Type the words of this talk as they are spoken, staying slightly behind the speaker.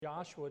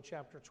Joshua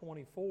chapter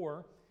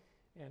 24,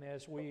 and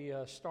as we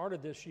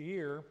started this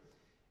year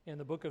in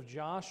the book of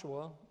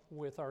Joshua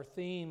with our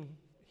theme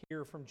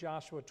here from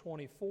Joshua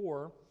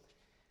 24,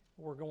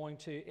 we're going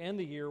to end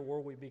the year where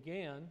we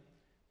began.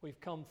 We've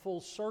come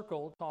full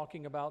circle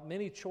talking about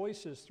many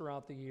choices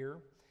throughout the year,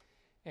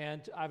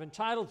 and I've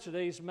entitled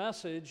today's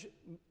message,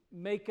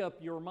 Make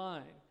Up Your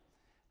Mind.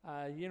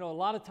 A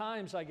lot of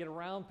times I get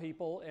around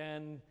people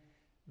and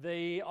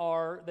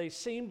they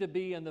seem to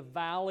be in the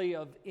valley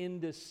of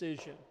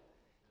indecision.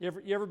 You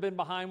ever been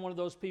behind one of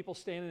those people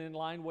standing in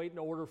line waiting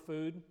to order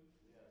food?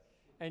 Yes.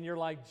 And you're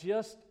like,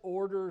 just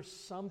order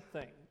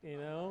something,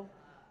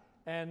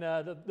 And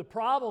the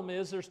problem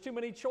is there's too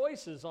many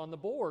choices on the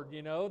board,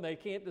 They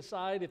can't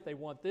decide if they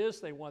want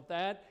this, they want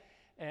that.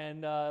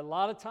 And a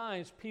lot of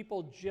times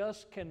people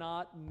just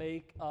cannot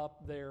make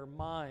up their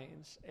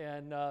minds.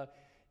 And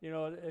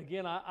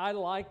again, I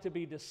like to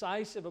be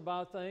decisive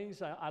about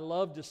things. I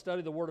love to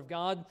study the Word of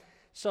God.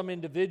 Some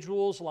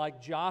individuals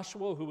like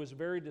Joshua, who was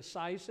very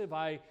decisive.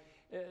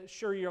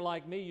 Sure you're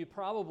like me, you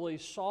probably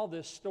saw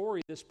this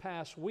story this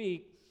past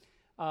week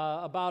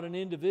about an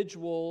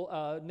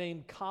individual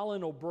named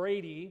Colin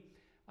O'Brady.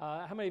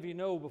 How many of you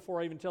know,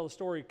 before I even tell the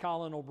story,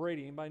 Colin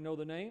O'Brady? Anybody know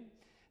the name?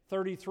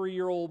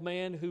 33-year-old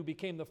man who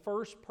became the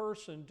first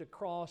person to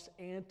cross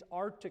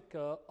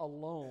Antarctica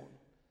alone.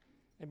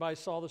 Anybody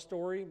saw the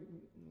story?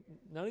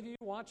 None of you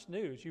watch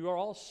news. You are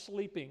all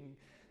sleeping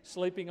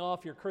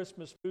off your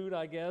Christmas food,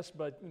 I guess,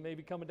 but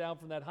maybe coming down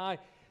from that high.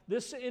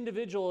 This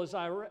individual, as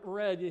I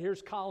read,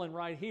 here's Colin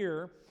right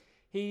here.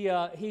 He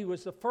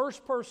was the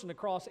first person to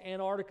cross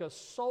Antarctica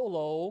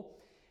solo.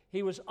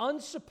 He was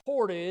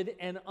unsupported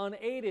and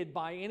unaided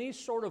by any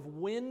sort of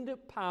wind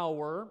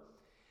power.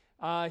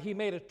 He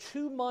made a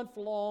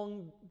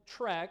 2-month-long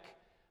trek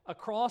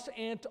across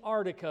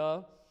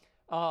Antarctica,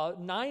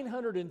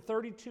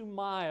 932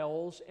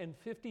 miles in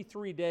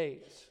 53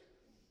 days.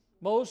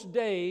 Most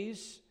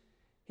days,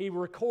 he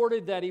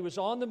recorded that he was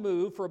on the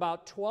move for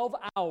about 12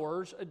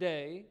 hours a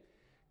day,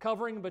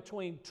 covering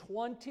between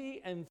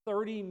 20 and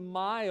 30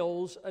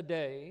 miles a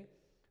day.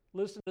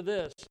 Listen to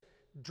this,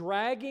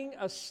 dragging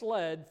a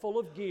sled full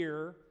of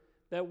gear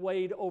that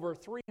weighed over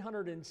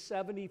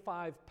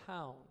 375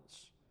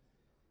 pounds.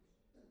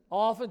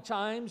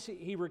 Oftentimes,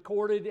 he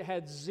recorded it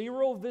had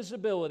zero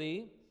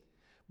visibility,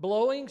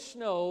 blowing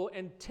snow,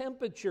 and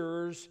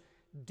temperatures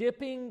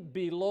dipping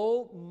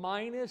below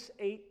minus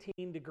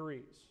 18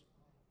 degrees.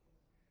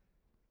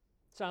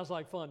 Sounds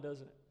like fun,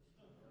 doesn't it?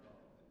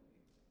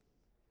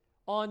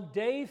 On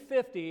day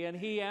 50, and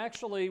he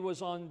actually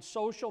was on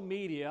social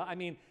media.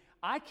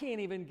 I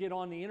can't even get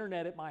on the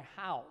internet at my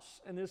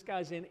house, and this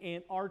guy's in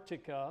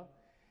Antarctica,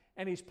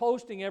 and he's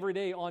posting every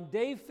day. On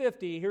day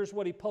 50, here's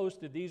what he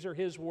posted. These are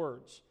his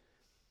words.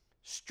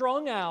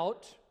 Strung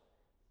out,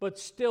 but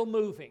still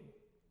moving.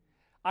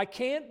 I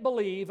can't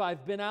believe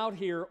I've been out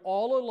here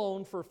all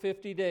alone for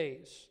 50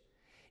 days.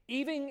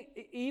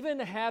 Even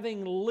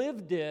having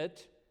lived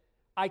it,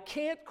 I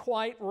can't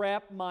quite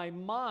wrap my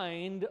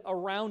mind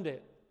around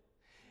it.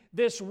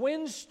 This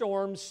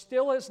windstorm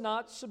still has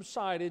not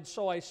subsided,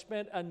 so I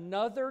spent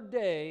another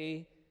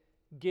day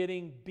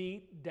getting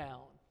beat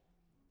down.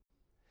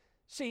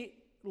 See,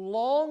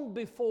 long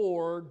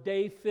before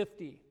day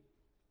 50,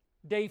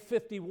 day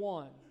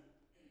 51,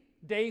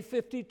 day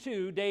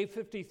 52, day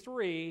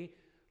 53,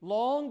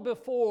 long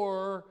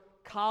before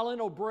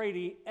Colin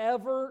O'Brady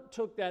ever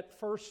took that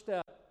first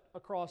step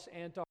across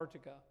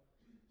Antarctica,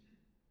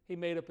 he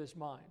made up his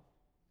mind.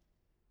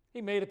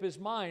 He made up his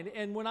mind.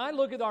 And when I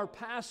look at our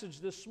passage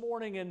this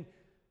morning and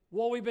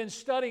what we've been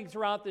studying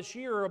throughout this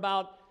year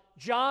about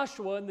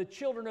Joshua and the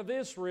children of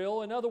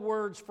Israel, in other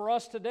words, for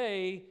us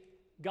today,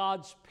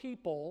 God's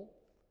people,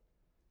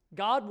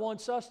 God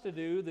wants us to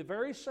do the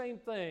very same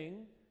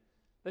thing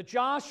that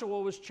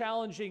Joshua was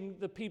challenging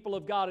the people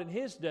of God in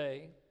his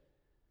day,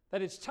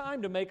 that it's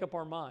time to make up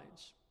our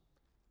minds.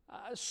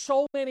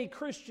 So many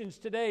Christians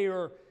today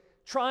are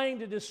trying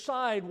to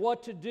decide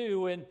what to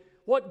do and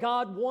what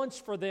God wants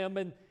for them.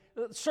 And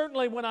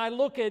certainly when I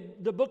look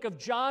at the book of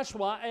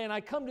Joshua and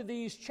I come to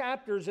these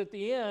chapters at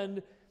the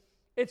end,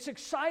 it's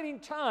exciting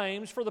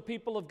times for the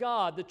people of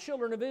God, the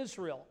children of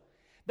Israel.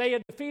 They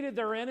had defeated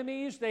their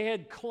enemies. They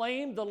had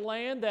claimed the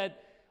land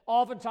that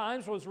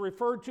oftentimes was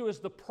referred to as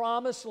the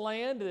promised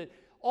land. That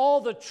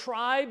all the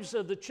tribes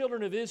of the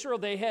children of Israel,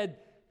 they had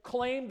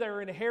claimed their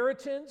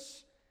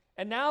inheritance.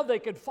 And now they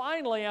could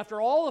finally,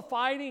 after all the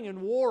fighting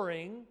and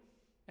warring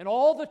and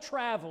all the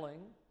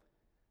traveling,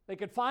 they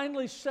could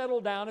finally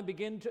settle down and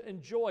begin to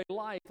enjoy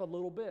life a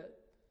little bit.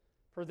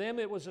 For them,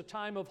 it was a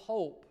time of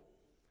hope.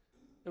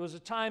 It was a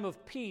time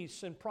of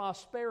peace and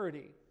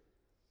prosperity.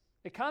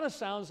 It kind of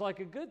sounds like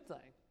a good thing.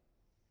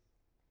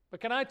 But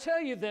can I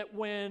tell you that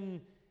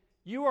when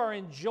you are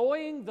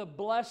enjoying the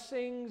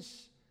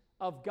blessings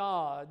of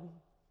God,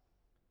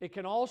 it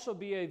can also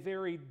be a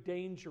very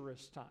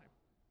dangerous time.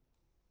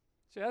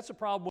 See, that's the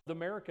problem with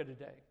America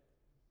today.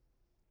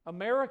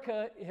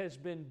 America has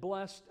been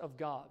blessed of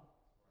God.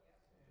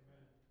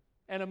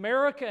 And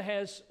America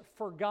has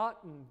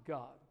forgotten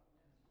God.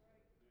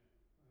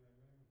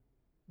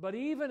 But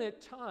even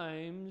at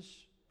times,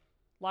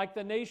 like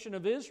the nation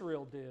of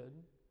Israel did,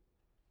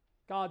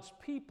 God's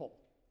people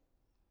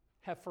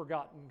have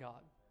forgotten God.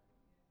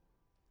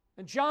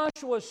 And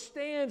Joshua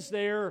stands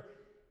there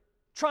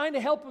trying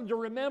to help them to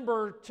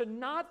remember to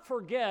not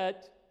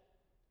forget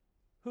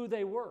who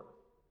they were,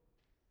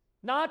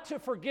 not to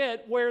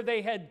forget where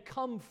they had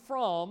come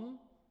from,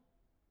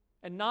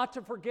 and not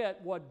to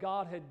forget what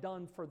God had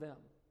done for them.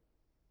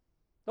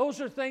 Those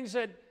are things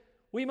that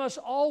we must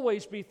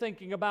always be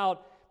thinking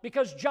about,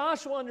 because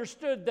Joshua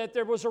understood that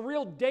there was a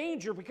real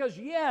danger, because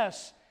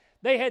yes,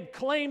 they had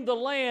claimed the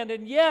land,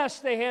 and yes,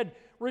 they had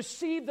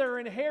received their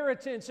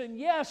inheritance, and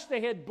yes,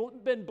 they had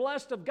been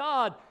blessed of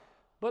God,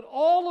 but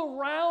all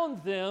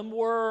around them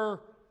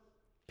were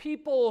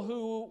people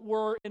who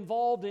were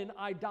involved in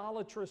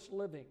idolatrous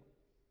living.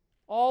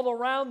 All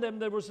around them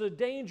there was a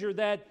danger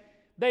that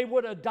they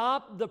would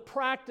adopt the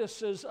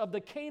practices of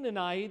the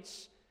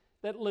Canaanites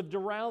that lived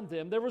around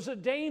them. There was a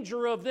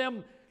danger of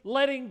them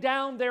letting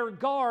down their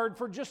guard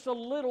for just a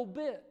little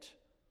bit.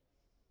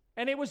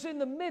 And it was in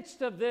the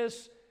midst of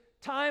this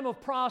time of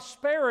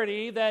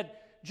prosperity that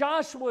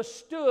Joshua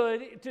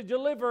stood to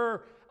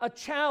deliver a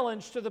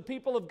challenge to the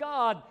people of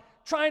God,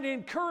 trying to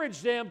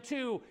encourage them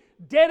to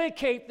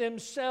dedicate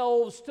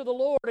themselves to the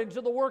Lord and to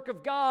the work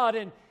of God.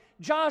 And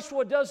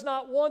Joshua does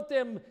not want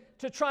them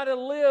to try to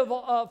live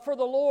for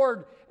the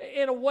Lord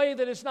in a way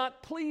that is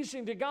not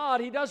pleasing to God.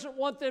 He doesn't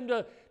want them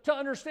to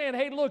understand,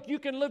 hey, look, you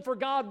can live for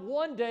God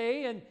one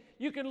day and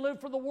you can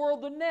live for the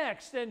world the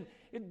next. And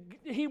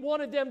he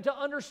wanted them to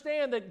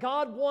understand that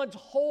God wants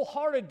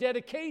wholehearted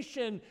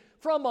dedication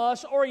from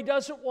us, or He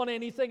doesn't want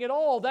anything at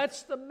all.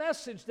 That's the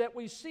message that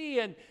we see.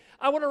 And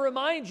I want to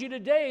remind you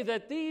today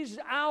that these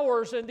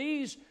hours and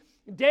these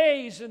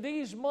days and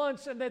these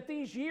months and that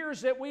these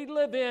years that we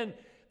live in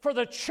for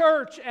the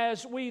church,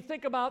 as we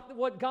think about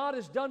what God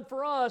has done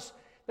for us,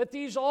 that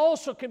these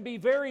also can be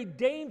very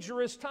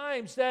dangerous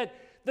times, that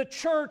the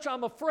church,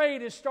 I'm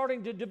afraid, is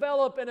starting to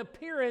develop an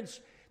appearance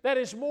that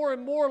is more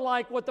and more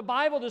like what the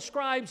Bible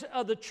describes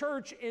of the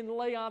church in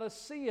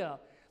Laodicea.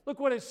 Look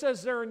what it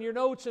says there in your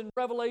notes in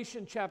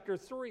Revelation chapter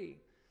 3.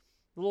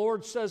 The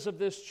Lord says of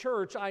this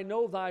church, I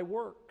know thy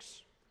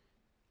works.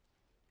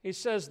 He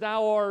says,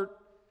 thou art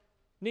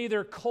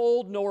neither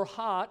cold nor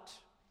hot.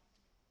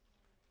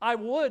 I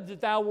would that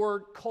thou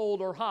wert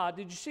cold or hot.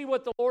 Did you see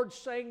what the Lord's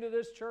saying to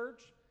this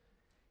church?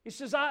 He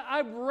says,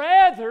 I'd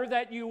rather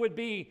that you would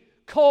be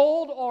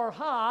cold or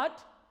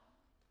hot.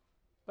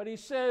 But he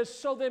says,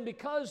 so then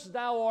because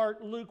thou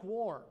art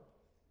lukewarm,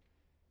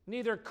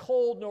 neither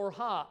cold nor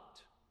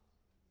hot.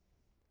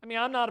 I mean,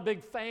 I'm not a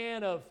big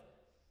fan of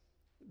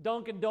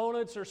Dunkin'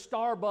 Donuts or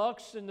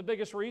Starbucks, and the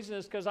biggest reason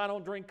is because I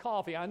don't drink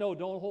coffee. I know,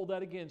 don't hold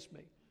that against me.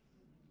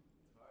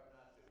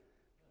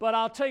 But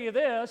I'll tell you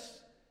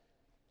this,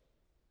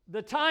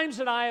 the times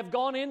that I have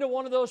gone into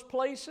one of those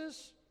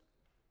places,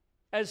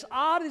 as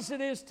odd as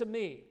it is to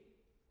me,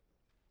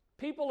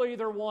 people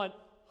either want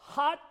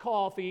hot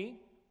coffee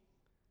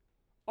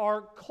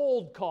or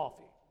cold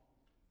coffee.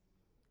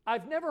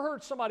 I've never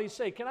heard somebody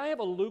say, can I have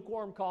a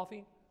lukewarm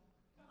coffee?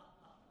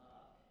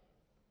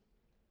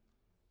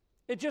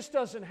 It just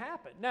doesn't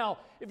happen. Now,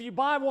 if you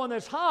buy one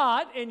that's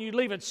hot and you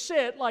leave it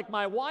sit like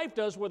my wife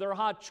does with her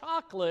hot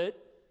chocolate,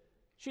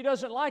 she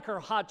doesn't like her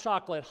hot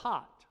chocolate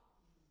hot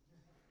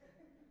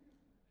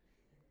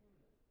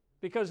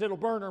because it'll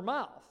burn her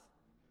mouth.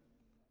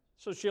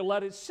 So she'll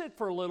let it sit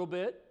for a little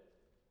bit.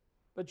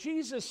 But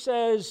Jesus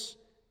says,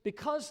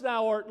 because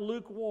thou art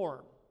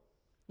lukewarm,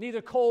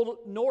 neither cold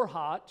nor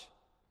hot.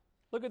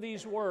 Look at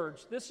these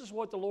words. This is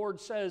what the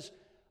Lord says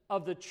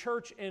of the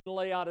church in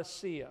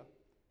Laodicea.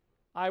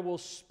 I will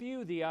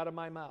spew thee out of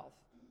my mouth,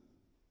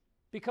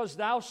 because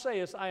thou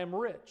sayest, I am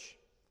rich,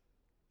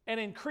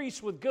 and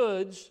increase with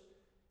goods,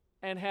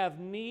 and have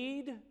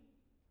need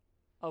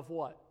of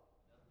what?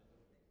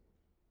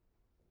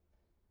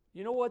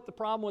 You know what the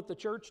problem with the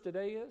church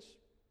today is?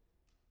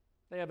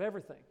 They have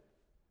everything.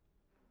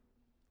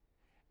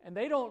 And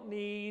they don't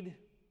need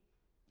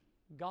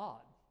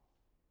God.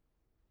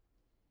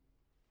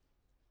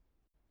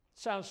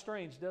 Sounds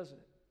strange, doesn't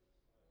it?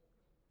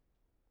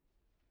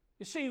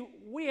 You see,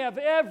 we have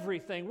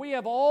everything. We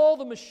have all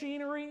the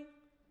machinery.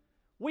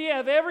 We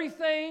have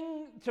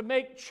everything to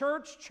make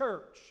church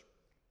church.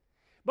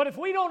 But if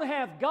we don't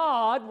have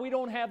God, we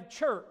don't have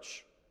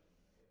church,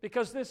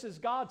 because this is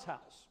God's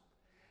house.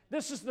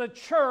 This is the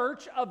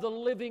church of the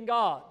living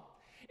God.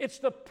 It's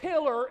the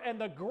pillar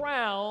and the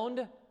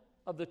ground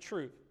of the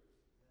truth.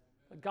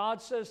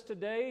 God says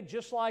today,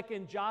 just like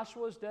in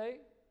Joshua's day,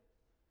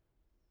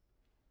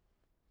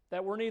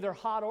 that we're neither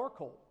hot or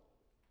cold.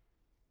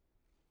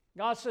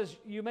 God says,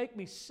 you make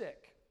me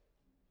sick.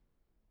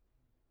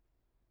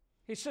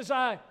 He says,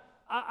 I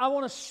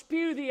want to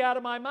spew thee out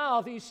of my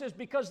mouth. He says,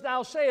 because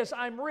thou sayest,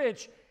 I'm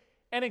rich,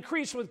 and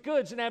increase with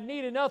goods, and have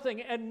need of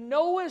nothing, and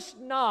knowest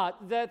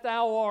not that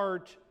thou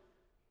art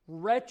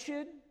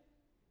wretched,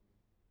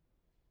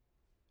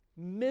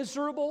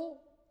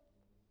 miserable,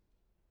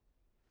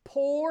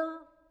 poor,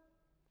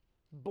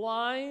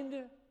 blind,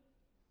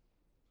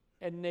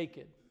 and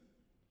naked.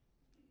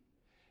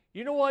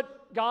 You know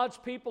what God's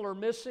people are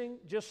missing,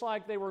 just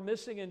like they were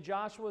missing in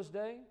Joshua's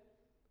day?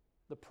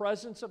 The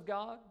presence of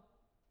God,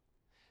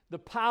 the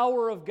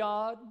power of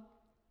God,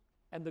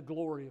 and the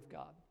glory of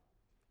God.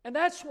 And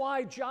that's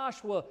why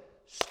Joshua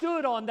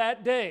stood on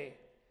that day.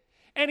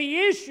 And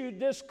he issued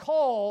this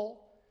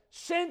call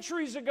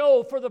centuries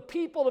ago for the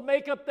people to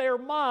make up their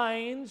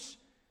minds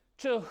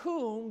to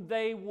whom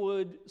they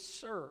would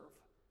serve.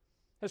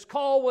 His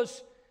call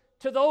was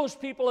to those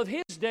people of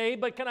his day,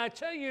 but can I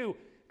tell you,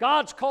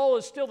 God's call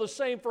is still the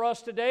same for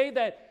us today,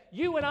 that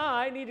you and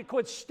I need to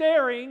quit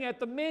staring at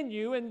the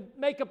menu and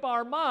make up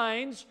our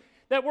minds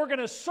that we're going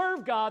to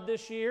serve God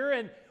this year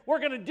and we're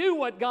going to do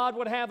what God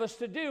would have us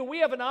to do. We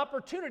have an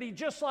opportunity,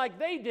 just like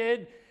they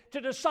did,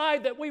 to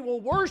decide that we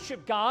will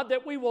worship God,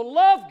 that we will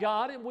love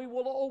God, and we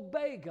will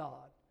obey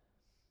God.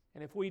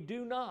 And if we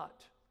do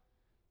not,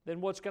 then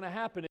what's going to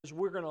happen is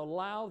we're going to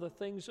allow the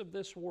things of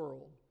this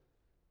world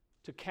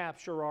to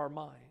capture our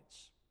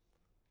minds.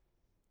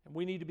 And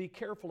we need to be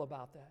careful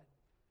about that.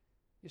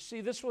 You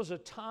see, this was a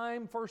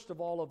time, first of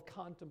all, of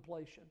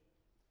contemplation.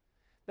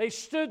 They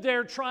stood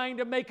there trying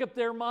to make up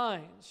their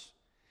minds.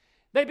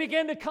 They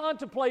began to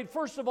contemplate,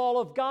 first of all,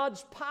 of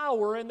God's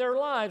power in their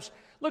lives.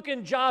 Look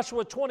in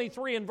Joshua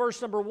 23 and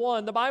verse number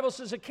 1. The Bible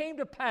says, "It came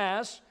to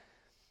pass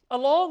a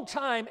long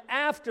time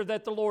after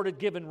that the Lord had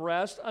given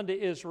rest unto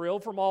Israel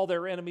from all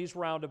their enemies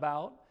round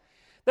about,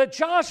 that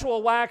Joshua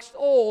waxed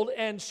old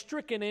and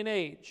stricken in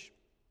age.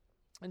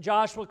 And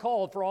Joshua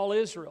called for all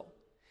Israel,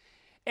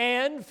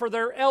 and for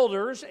their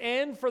elders,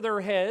 and for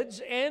their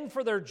heads, and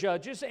for their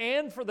judges,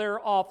 and for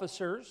their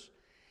officers.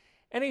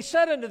 And he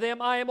said unto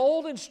them, I am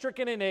old and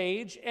stricken in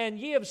age, and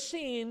ye have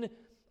seen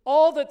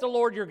all that the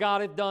Lord your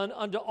God hath done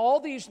unto all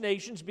these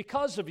nations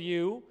because of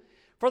you.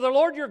 For the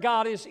Lord your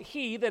God is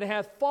he that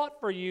hath fought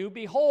for you.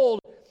 Behold,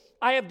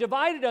 I have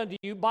divided unto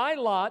you by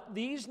lot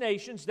these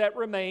nations that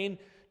remain,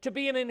 to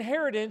be an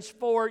inheritance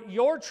for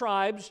your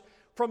tribes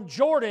from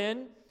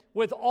Jordan,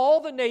 with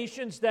all the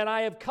nations that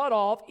I have cut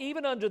off,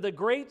 even unto the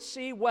great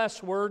sea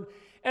westward.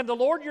 And the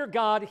Lord your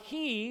God,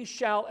 he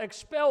shall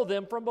expel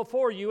them from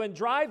before you, and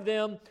drive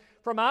them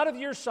from out of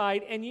your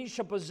sight, and ye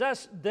shall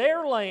possess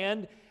their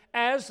land,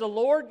 as the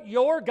Lord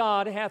your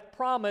God hath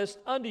promised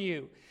unto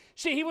you."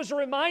 See, he was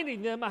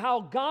reminding them how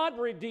God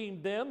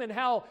redeemed them, and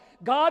how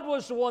God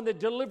was the one that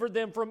delivered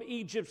them from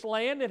Egypt's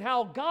land, and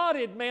how God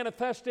had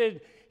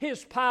manifested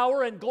his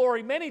power and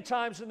glory many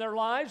times in their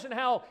lives, and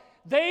how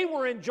they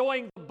were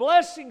enjoying the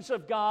blessings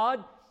of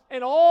God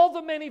and all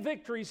the many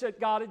victories that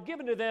God had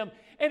given to them.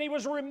 And he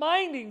was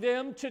reminding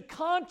them to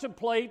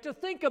contemplate, to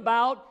think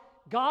about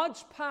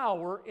God's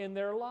power in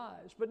their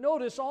lives. But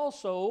notice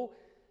also,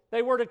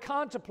 they were to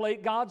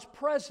contemplate God's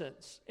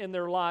presence in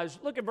their lives.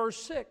 Look at verse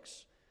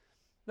 6.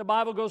 The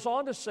Bible goes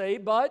on to say,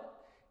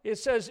 but it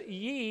says,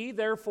 "Ye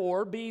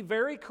therefore be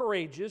very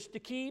courageous to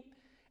keep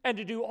and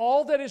to do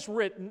all that is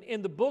written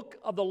in the book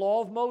of the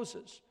law of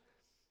Moses,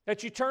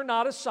 that ye turn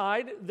not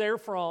aside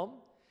therefrom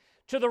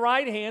to the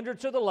right hand or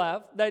to the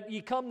left, that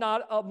ye come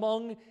not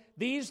among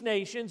these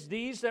nations,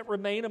 these that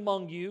remain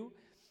among you,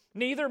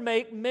 neither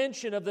make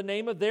mention of the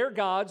name of their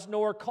gods,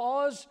 nor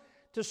cause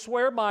to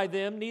swear by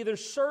them, neither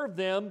serve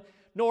them,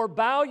 nor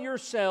bow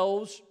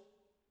yourselves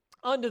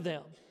unto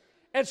them."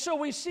 And so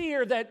we see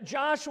here that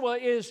Joshua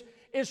is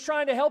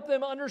trying to help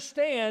them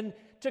understand,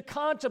 to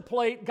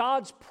contemplate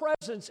God's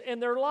presence in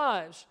their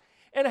lives,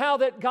 and how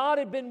that God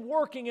had been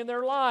working in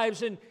their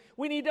lives. And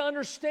we need to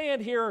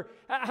understand here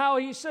how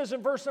he says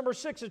in verse number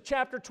 6 of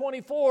chapter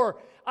 24,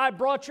 "I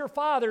brought your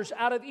fathers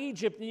out of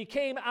Egypt, and you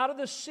came out of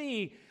the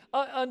sea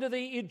unto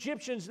the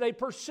Egyptians. They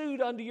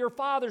pursued unto your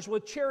fathers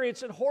with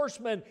chariots and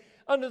horsemen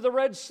unto the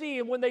Red Sea.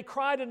 And when they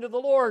cried unto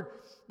the Lord,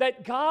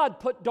 that God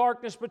put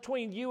darkness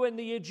between you and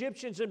the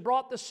Egyptians, and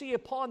brought the sea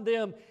upon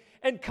them,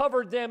 and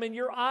covered them. And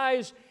your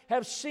eyes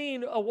have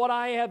seen what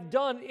I have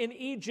done in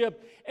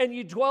Egypt. And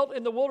you dwelt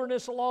in the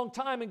wilderness a long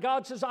time." And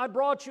God says, "I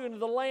brought you into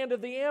the land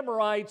of the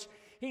Amorites."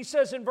 He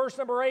says in verse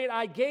number 8,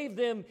 "I gave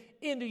them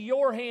into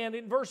your hand."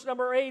 In verse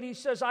number 8, he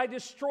says, "I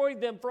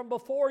destroyed them from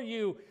before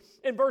you."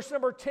 In verse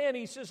number 10,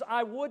 he says,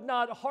 "I would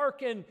not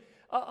hearken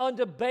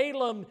unto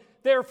Balaam.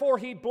 Therefore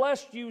he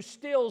blessed you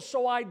still.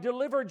 So I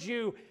delivered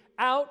you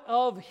out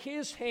of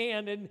his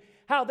hand." And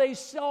how they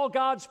saw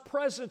God's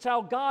presence,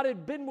 how God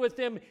had been with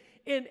them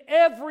in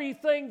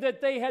everything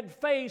that they had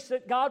faced,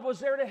 that God was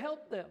there to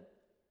help them,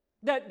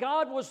 that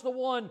God was the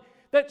one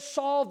that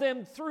saw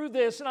them through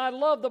this. And I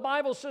love, the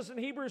Bible says in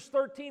Hebrews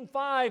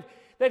 13:5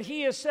 that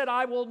he has said,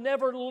 "I will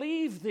never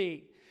leave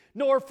thee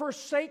nor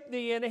forsake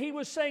thee." And he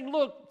was saying,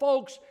 look,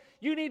 folks,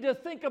 you need to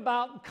think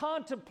about and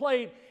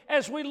contemplate,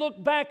 as we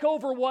look back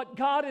over what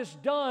God has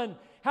done,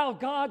 how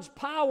God's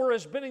power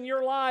has been in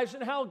your lives,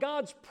 and how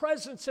God's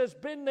presence has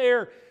been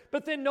there.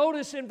 But then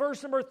notice in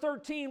verse number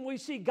 13, we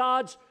see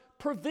God's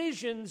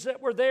provisions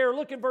that were there.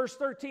 Look in verse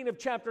 13 of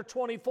chapter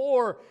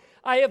 24.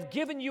 "I have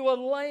given you a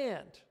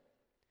land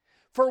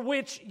for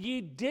which ye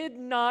did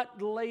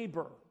not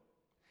labor,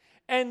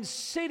 and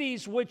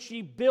cities which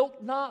ye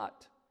built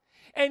not.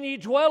 And ye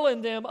dwell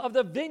in them, of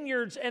the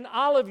vineyards and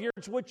olive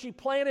yards which ye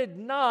planted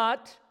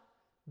not,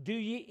 do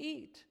ye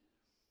eat?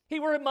 He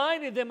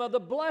reminded them of the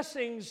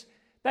blessings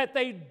that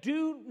they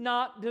do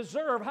not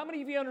deserve. How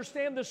many of you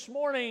understand this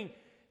morning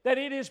that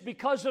it is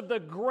because of the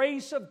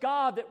grace of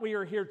God that we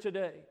are here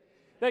today?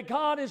 That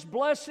God is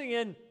blessing,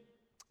 and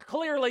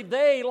clearly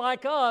they,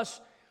 like us,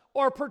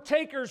 are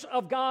partakers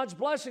of God's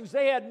blessings.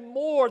 They had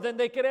more than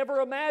they could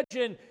ever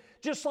imagine.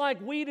 Just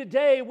like we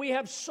today, we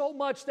have so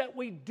much that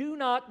we do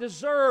not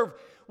deserve.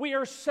 We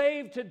are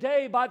saved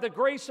today by the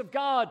grace of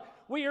God.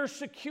 We are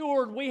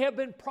secured. We have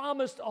been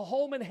promised a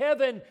home in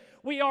heaven.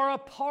 We are a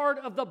part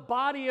of the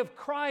body of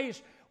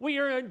Christ. We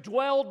are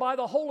indwelled by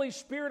the Holy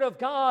Spirit of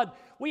God.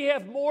 We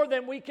have more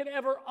than we can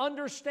ever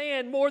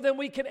understand, more than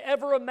we can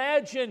ever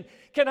imagine.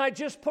 Can I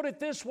just put it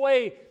this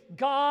way?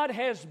 God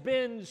has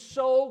been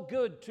so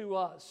good to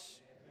us.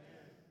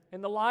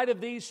 In the light of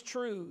these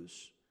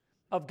truths,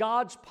 of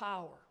God's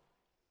power,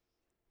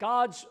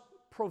 God's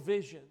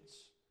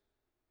provisions,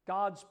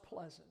 God's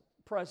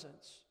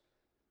presence,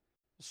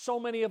 so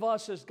many of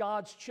us as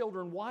God's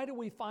children, why do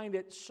we find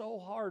it so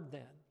hard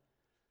then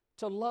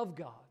to love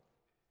God?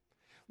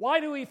 Why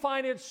do we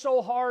find it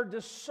so hard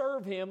to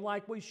serve Him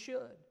like we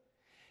should?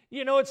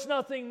 You know, it's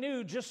nothing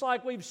new. Just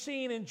like we've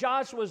seen in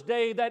Joshua's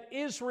day that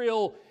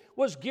Israel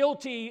was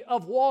guilty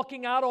of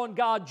walking out on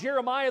God.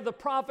 Jeremiah the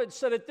prophet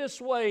said it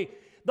this way,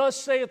 "Thus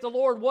saith the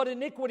Lord, what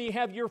iniquity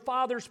have your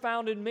fathers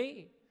found in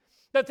me?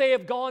 That they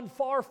have gone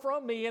far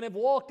from me and have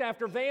walked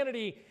after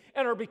vanity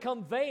and are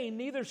become vain.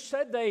 Neither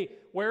said they,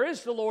 where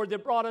is the Lord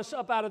that brought us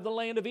up out of the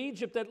land of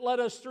Egypt, that led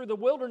us through the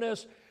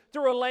wilderness,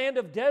 through a land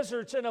of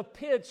deserts and of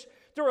pits,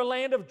 through a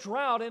land of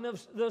drought and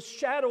of the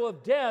shadow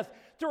of death,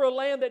 through a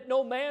land that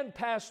no man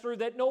passed through,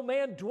 that no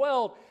man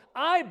dwelt.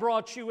 I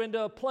brought you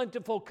into a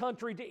plentiful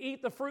country to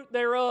eat the fruit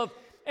thereof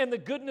and the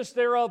goodness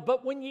thereof.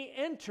 But when ye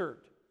entered,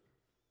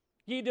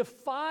 ye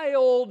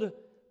defiled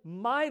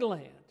my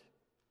land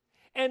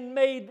and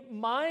made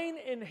mine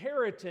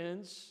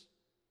inheritance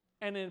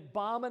an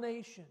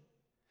abomination."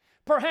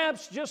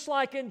 Perhaps just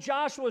like in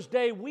Joshua's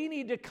day, we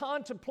need to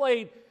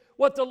contemplate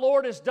what the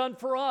Lord has done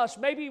for us.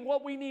 Maybe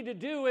what we need to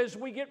do as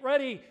we get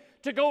ready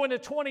to go into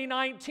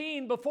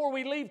 2019, before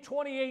we leave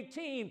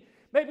 2018,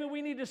 maybe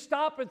we need to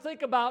stop and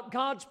think about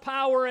God's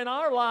power in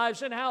our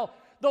lives and how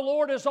the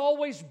Lord has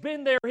always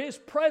been there. His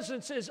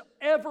presence is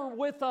ever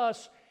with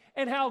us,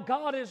 and how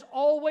God has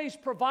always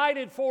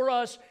provided for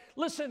us,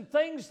 listen,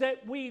 things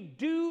that we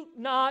do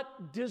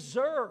not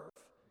deserve.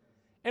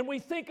 And we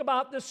think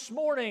about this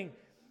morning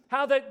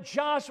how that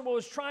Joshua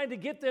was trying to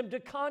get them to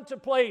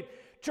contemplate,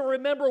 to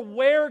remember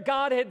where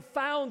God had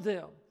found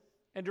them,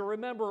 and to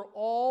remember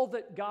all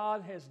that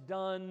God has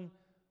done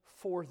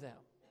for them.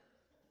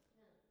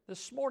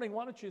 This morning,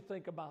 why don't you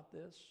think about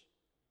this?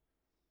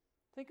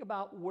 Think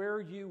about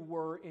where you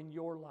were in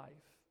your life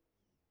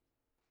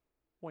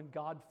when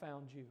God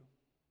found you.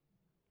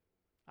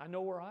 I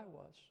know where I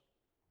was.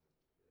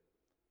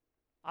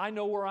 I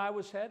know where I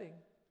was heading.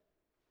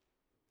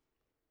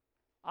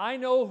 I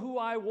know who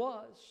I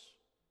was.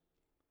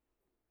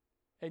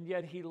 And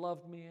yet He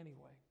loved me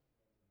anyway.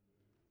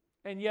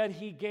 And yet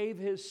He gave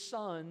His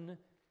Son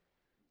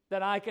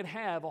that I could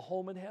have a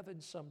home in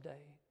heaven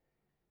someday.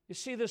 You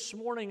see, this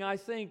morning I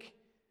think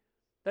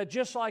that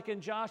just like in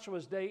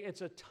Joshua's day,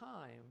 it's a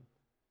time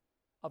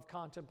of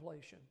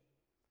contemplation.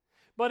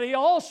 But He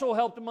also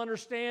helped them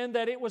understand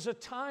that it was a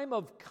time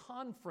of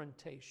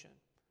confrontation.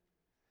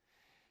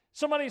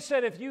 Somebody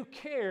said, if you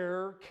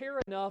care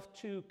enough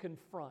to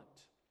confront.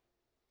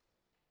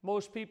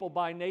 Most people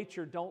by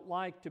nature don't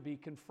like to be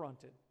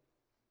confronted.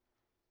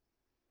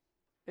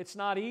 It's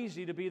not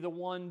easy to be the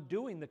one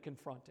doing the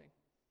confronting.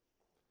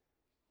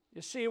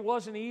 You see, it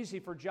wasn't easy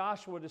for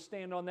Joshua to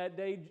stand on that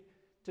day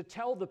to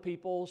tell the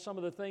people some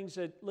of the things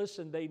that,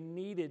 listen, they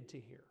needed to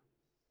hear.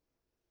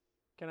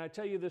 Can I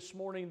tell you this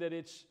morning that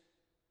it's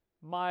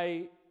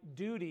my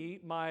duty,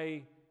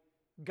 my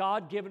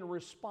God-given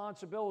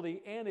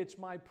responsibility, and it's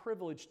my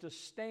privilege to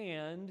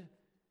stand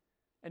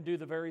and do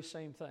the very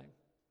same thing.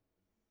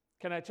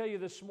 Can I tell you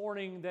this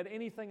morning that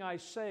anything I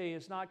say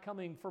is not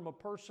coming from a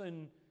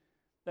person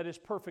that is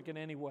perfect in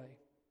any way.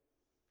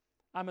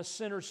 I'm a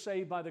sinner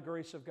saved by the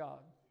grace of God.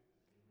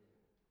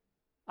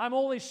 I'm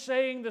only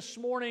saying this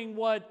morning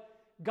what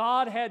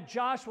God had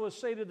Joshua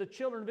say to the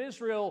children of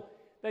Israel,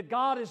 that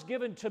God has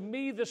given to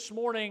me this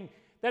morning,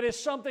 that is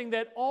something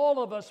that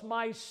all of us,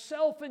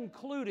 myself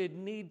included,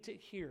 need to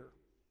hear.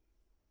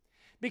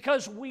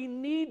 Because we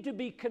need to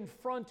be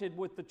confronted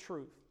with the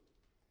truth.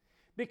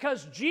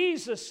 Because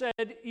Jesus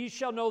said, "Ye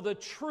shall know the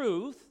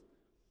truth,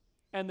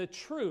 and the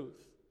truth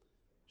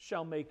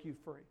shall make you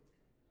free."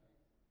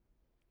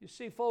 You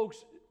see,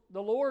 folks,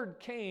 the Lord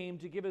came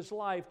to give His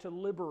life to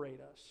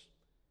liberate us,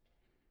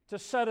 to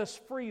set us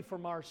free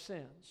from our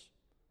sins.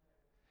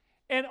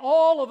 And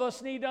all of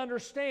us need to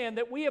understand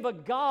that we have a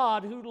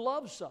God who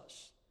loves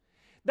us,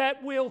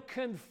 that will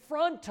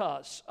confront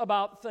us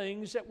about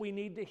things that we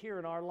need to hear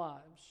in our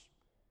lives,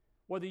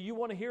 whether you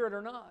want to hear it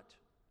or not.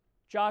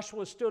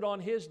 Joshua stood on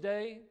his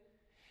day,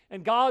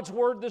 and God's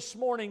Word this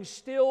morning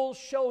still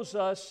shows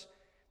us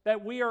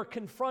that we are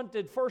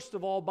confronted, first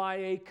of all, by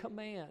a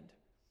command.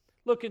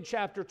 Look in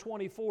chapter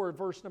 24,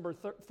 verse number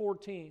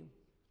 14.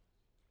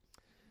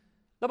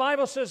 The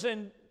Bible says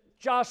in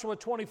Joshua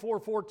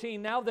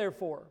 24:14, "Now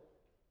therefore,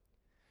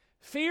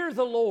 fear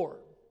the Lord,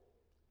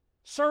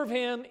 serve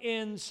Him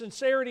in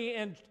sincerity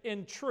and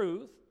in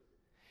truth,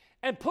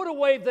 and put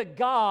away the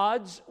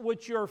gods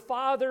which your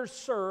fathers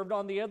served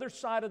on the other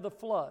side of the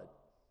flood,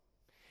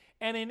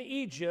 and in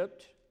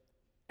Egypt,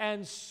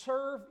 and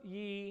serve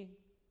ye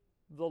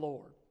the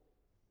Lord."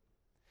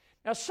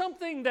 Now,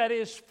 something that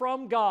is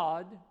from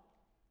God,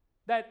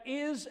 that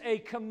is a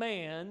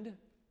command,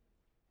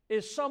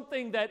 is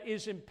something that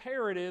is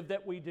imperative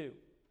that we do.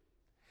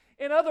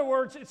 In other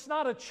words, it's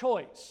not a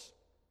choice.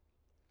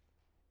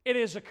 It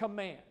is a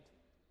command.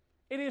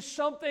 It is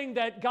something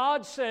that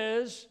God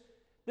says,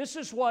 this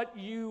is what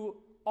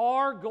you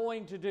are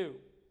going to do.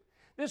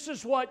 This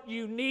is what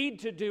you need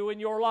to do in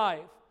your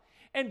life.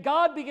 And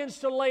God begins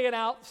to lay it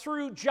out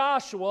through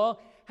Joshua,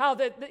 how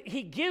that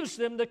He gives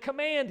them the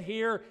command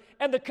here.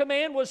 And the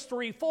command was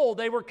threefold.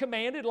 They were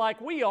commanded, like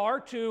we are,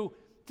 to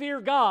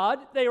fear God.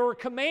 They were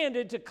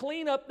commanded to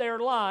clean up their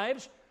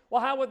lives.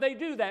 Well, how would they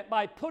do that?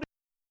 By putting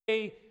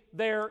away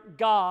their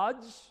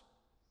gods.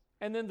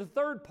 And then the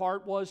third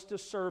part was to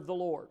serve the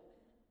Lord.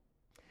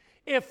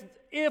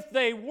 If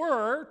they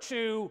were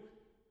to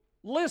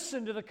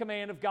listen to the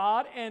command of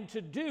God and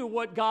to do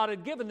what God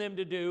had given them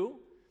to do,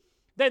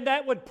 then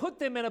that would put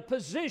them in a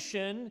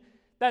position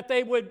that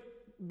they would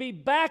be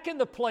back in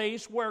the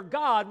place where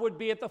God would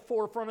be at the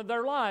forefront of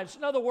their lives.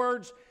 In other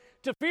words,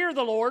 to fear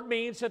the Lord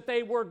means that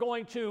they were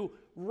going to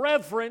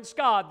reverence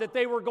God, that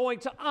they were going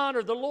to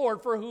honor the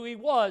Lord for who He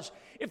was.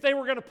 If they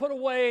were going to put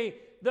away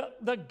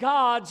the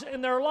gods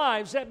in their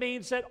lives, that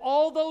means that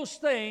all those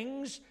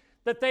things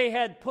that they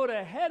had put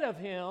ahead of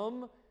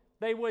Him,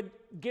 they would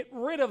get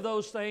rid of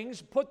those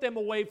things, put them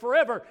away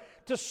forever.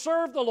 To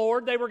serve the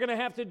Lord, they were going to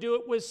have to do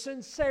it with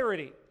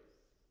sincerity.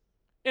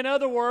 In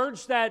other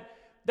words, that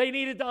they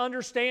needed to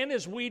understand,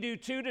 as we do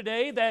too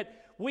today,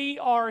 that we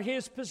are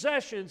His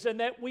possessions and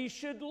that we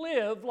should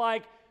live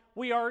like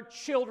we are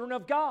children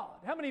of God.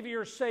 How many of you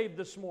are saved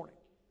this morning?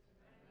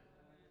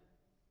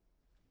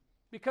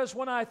 Because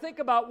when I think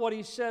about what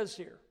He says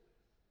here,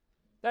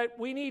 that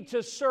we need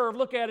to serve,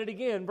 look at it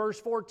again, verse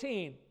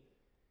 14.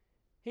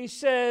 He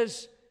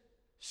says,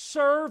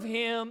 serve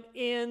Him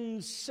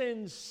in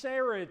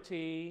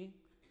sincerity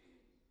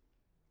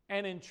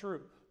and in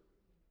truth.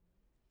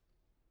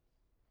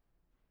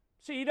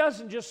 See, He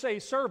doesn't just say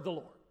serve the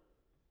Lord.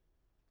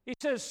 He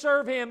says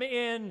serve Him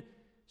in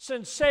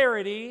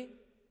sincerity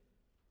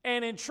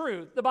and in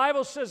truth. The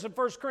Bible says in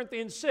 1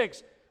 Corinthians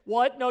 6,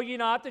 "What, know ye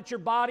not that your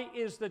body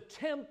is the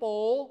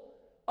temple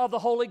of the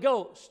Holy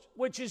Ghost,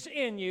 which is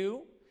in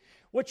you,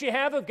 which you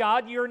have of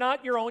God? You are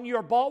not your own, you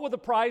are bought with a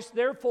price.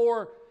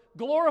 Therefore,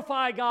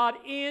 glorify God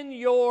in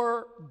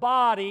your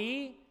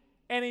body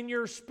and in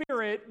your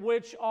spirit,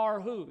 which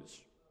are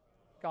whose?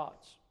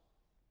 God's."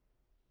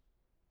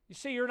 You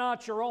see, you're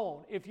not your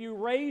own. If you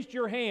raised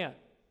your hand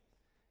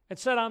and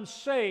said, "I'm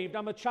saved,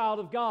 I'm a child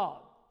of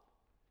God,"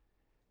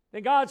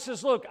 then God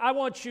says, look, I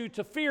want you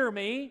to fear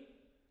me.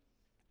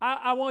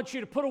 I want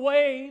you to put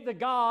away the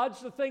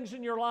gods, the things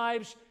in your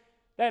lives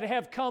that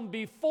have come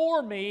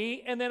before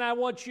me, and then I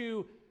want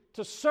you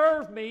to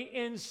serve me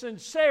in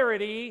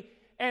sincerity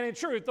and in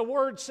truth. The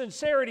word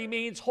sincerity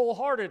means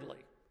wholeheartedly,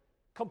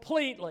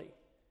 completely,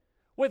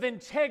 with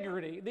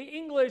integrity. The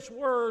English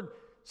word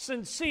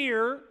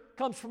sincere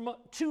comes from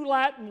two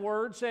Latin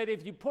words that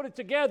if you put it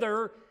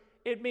together,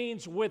 it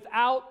means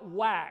without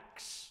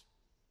wax.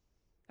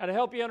 Now, to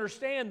help you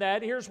understand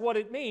that, here's what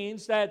it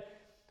means, that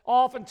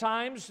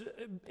oftentimes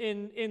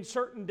in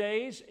certain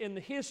days in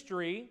the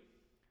history,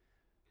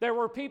 there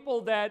were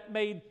people that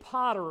made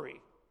pottery.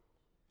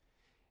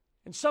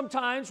 And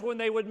sometimes when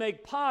they would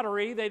make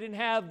pottery, they didn't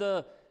have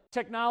the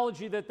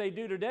technology that they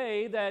do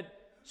today, that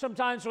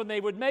sometimes when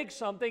they would make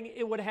something,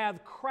 it would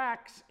have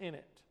cracks in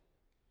it.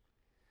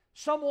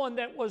 Someone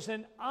that was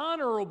an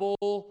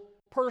honorable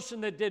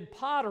person that did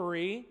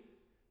pottery,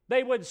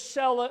 they would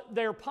sell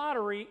their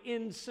pottery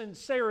in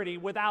sincerity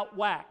without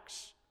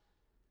wax.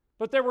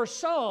 But there were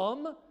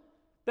some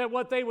that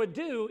what they would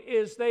do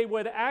is they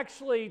would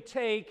actually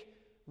take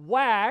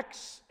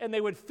wax and they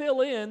would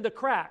fill in the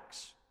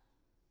cracks.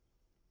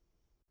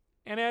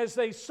 And as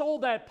they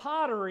sold that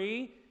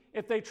pottery,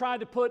 if they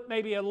tried to put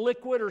maybe a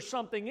liquid or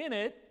something in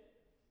it,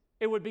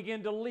 it would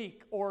begin to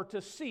leak or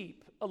to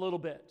seep a little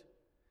bit.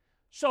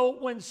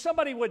 So when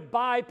somebody would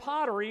buy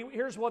pottery,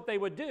 here's what they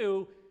would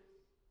do.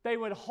 They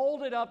would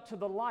hold it up to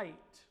the light.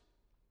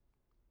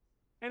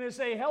 And as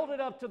they held it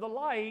up to the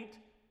light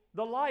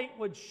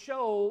would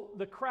show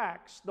the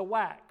cracks, the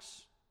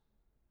wax.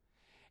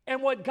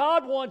 And what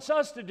God wants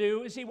us to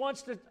do is He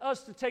wants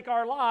us to take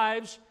our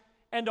lives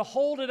and to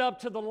hold it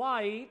up to the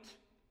light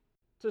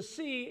to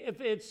see if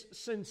it's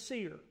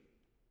sincere,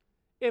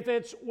 if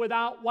it's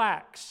without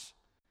wax,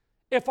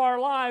 if our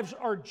lives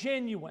are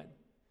genuine.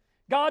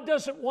 God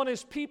doesn't want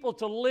His people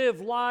to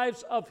live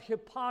lives of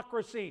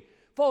hypocrisy.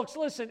 Folks,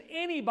 listen,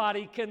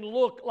 anybody can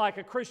look like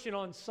a Christian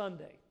on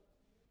Sunday.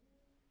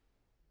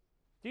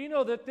 Do you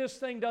know that this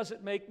thing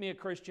doesn't make me a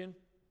Christian?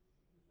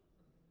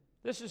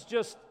 This is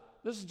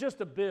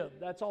just a bib.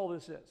 That's all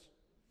this is.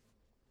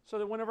 So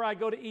that whenever I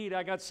go to eat,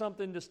 I got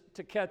something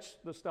to catch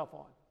the stuff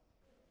on.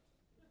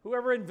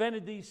 Whoever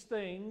invented these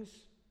things,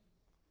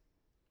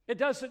 it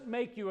doesn't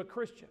make you a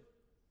Christian.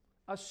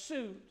 A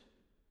suit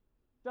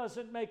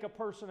doesn't make a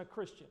person a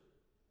Christian.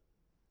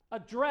 A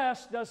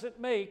dress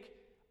doesn't make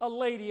a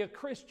lady a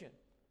Christian.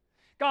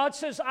 God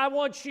says, I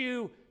want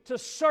you to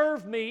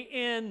serve me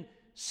in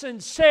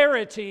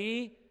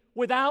sincerity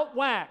without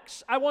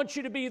wax. I want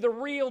you to be the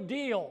real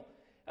deal.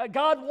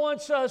 God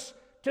wants us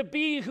to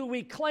be who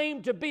we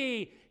claim to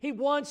be. He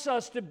wants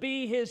us to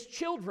be His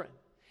children.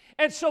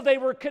 And so they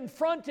were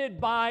confronted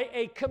by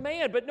a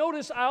command. But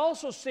notice, I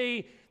also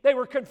see they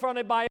were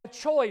confronted by a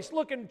choice.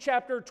 Look in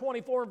chapter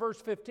 24 and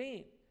verse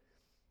 15.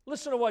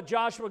 Listen to what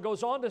Joshua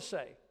goes on to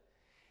say.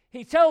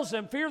 He tells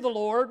them, fear the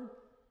Lord,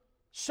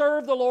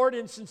 serve the Lord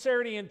in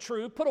sincerity and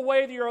truth, put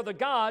away your other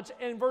gods.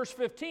 And verse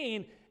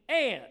 15,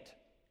 and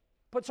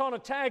puts on a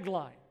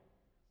tagline.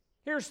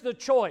 Here's the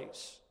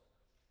choice.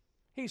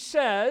 He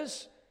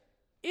says,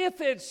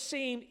 if it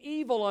seem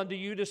evil unto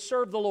you to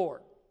serve the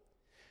Lord,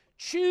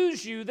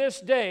 choose you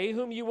this day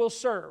whom you will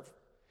serve,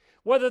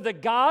 whether the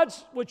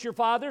gods which your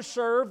fathers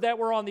served that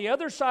were on the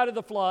other side of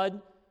the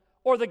flood,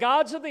 or the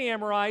gods of the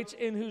Amorites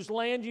in whose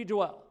land you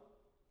dwell.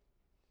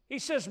 He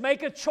says,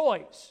 make a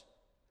choice.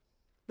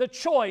 The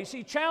choice,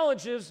 he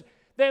challenges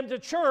them to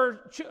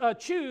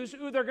choose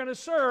who they're going to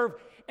serve,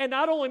 and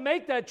not only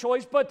make that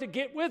choice, but to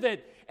get with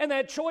it. And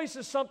that choice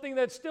is something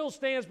that still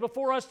stands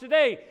before us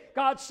today.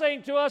 God's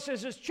saying to us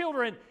as His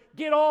children,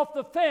 get off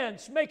the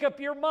fence, make up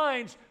your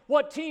minds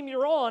what team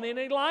you're on. In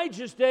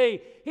Elijah's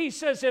day, he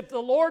says, if the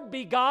Lord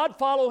be God,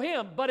 follow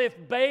Him. But if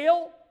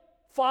Baal,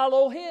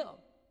 follow him.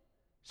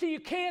 See, you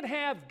can't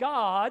have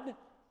God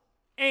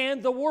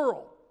and the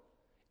world.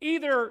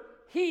 Either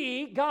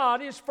He,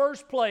 God, is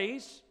first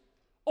place,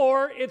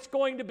 or it's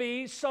going to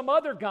be some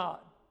other God.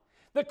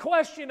 The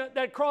question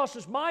that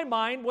crosses my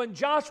mind when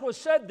Joshua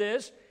said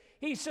this,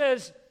 he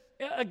says,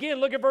 again,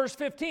 look at verse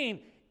 15,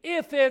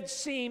 if it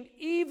seem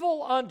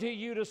evil unto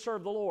you to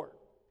serve the Lord.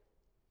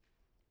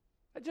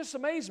 It just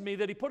amazed me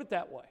that he put it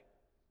that way.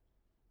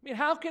 I mean,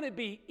 how can it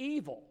be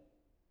evil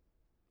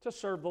to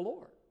serve the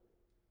Lord?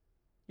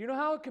 You know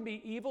how it can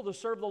be evil to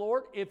serve the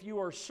Lord? If you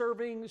are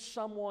serving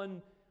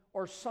someone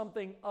or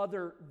something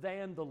other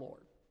than the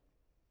Lord.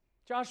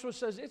 Joshua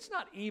says it's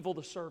not evil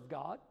to serve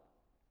God.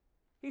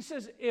 He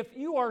says if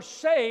you are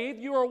saved,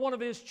 you are one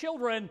of His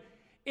children,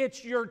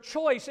 it's your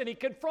choice. And he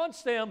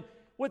confronts them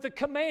with a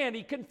command.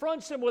 He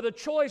confronts them with a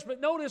choice.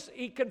 But notice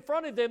he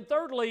confronted them,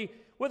 thirdly,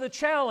 with a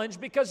challenge,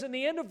 because in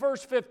the end of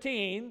verse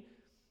 15,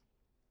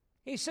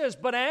 he says,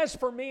 but as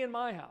for me and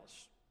my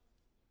house,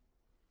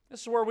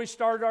 this is where we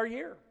started our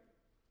year.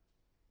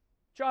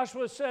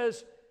 Joshua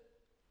says,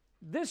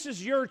 this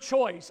is your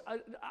choice.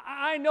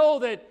 I know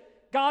that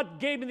God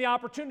gave me the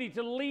opportunity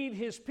to lead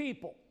His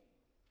people.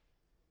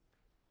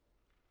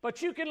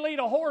 But you can lead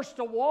a horse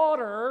to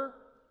water,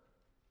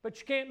 but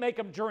you can't make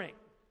them drink.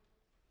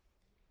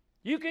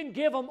 You can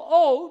give them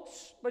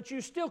oats, but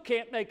you still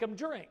can't make them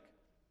drink.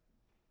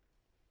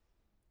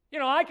 You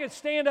know, I could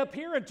stand up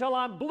here until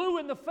I'm blue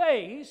in the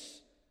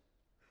face,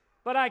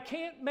 but I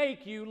can't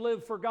make you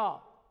live for God.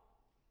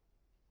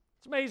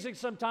 It's amazing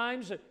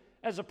sometimes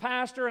as a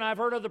pastor, and I've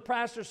heard other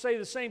pastors say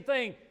the same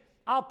thing,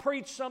 I'll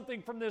preach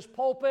something from this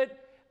pulpit,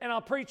 and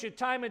I'll preach it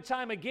time and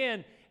time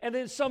again, and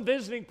then some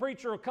visiting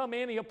preacher will come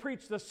in, he'll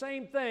preach the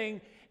same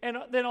thing, and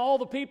then all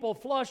the people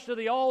flush to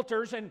the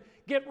altars and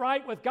get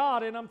right with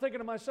God, and I'm thinking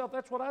to myself,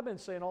 that's what I've been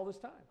saying all this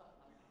time.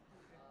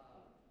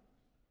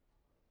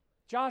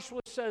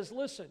 Joshua says,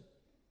 listen,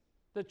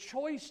 the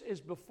choice is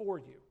before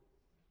you.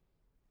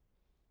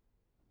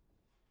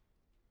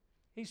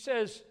 He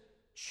says,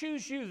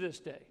 choose you this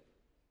day.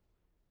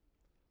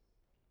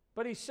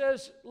 But he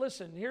says,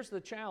 listen, here's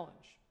the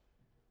challenge.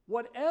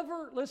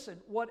 Whatever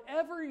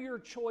your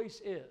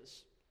choice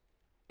is,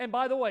 and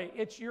by the way,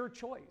 it's your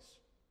choice.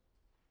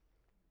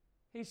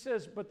 He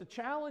says, but the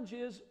challenge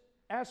is,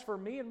 as for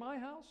me and my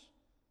house,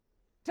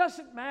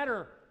 doesn't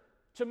matter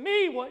to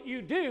me what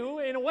you do,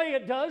 in a way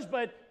it does,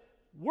 but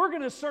we're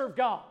going to serve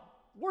God.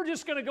 We're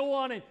just going to go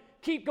on and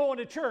keep going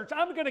to church.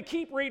 I'm going to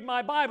keep reading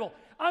my Bible.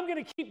 I'm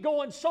going to keep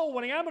going soul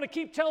winning. I'm going to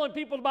keep telling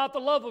people about the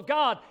love of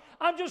God.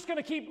 I'm just going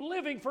to keep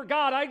living for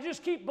God. I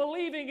just keep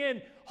believing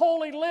in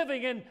holy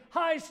living and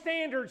high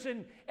standards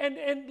and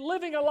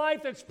living a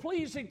life that's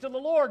pleasing to the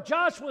Lord.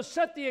 Joshua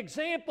set the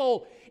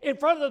example in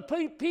front of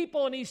the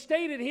people, and he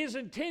stated his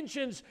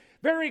intentions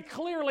very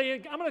clearly.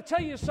 And I'm going to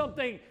tell you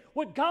something.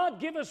 Would God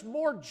give us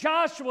more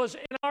Joshuas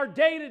in our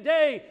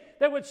day-to-day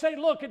that would say,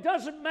 look, it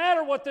doesn't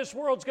matter what this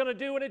world's going to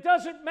do, and it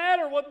doesn't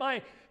matter what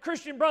my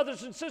Christian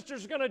brothers and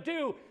sisters are going to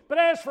do, but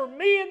as for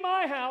me and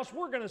my house,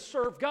 we're going to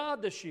serve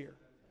God this year.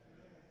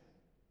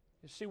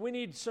 You see, we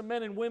need some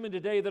men and women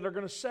today that are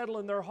going to settle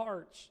in their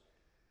hearts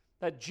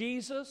that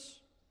Jesus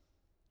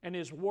and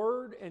His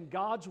Word and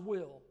God's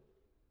will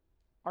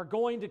are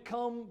going to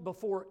come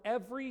before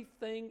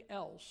everything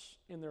else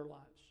in their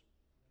lives.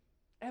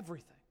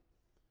 Everything.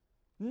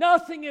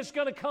 Nothing is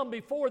going to come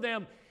before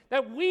them.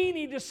 That we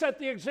need to set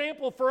the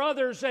example for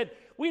others, that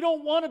we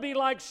don't want to be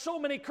like so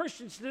many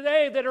Christians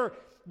today that are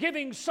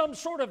giving some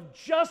sort of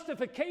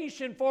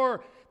justification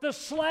for the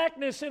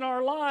slackness in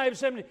our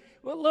lives. And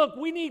look,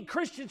 we need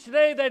Christians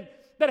today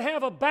that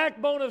have a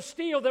backbone of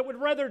steel, that would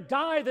rather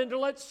die than to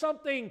let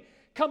something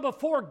come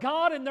before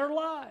God in their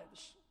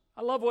lives.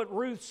 I love what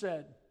Ruth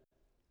said.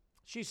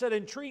 She said,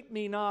 "Entreat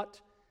me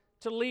not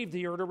to leave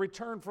thee or to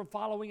return from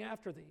following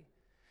after thee.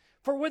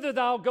 For whither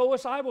thou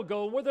goest, I will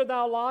go, and whither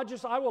thou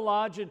lodgest, I will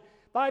lodge, and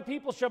thy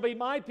people shall be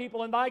my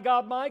people, and thy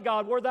God my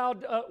God. Where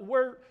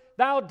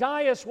thou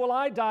diest will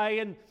I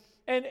die,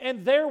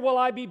 and there will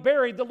I be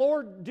buried. The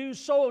Lord do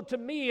so to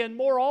me, and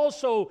more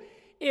also,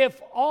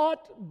 if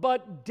aught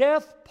but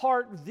death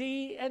part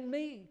thee and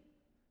me."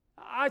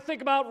 I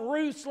think about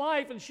Ruth's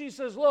life, and she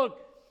says, look,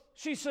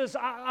 she says,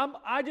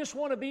 I just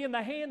want to be in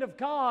the hand of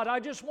God. I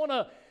just want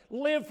to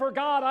live for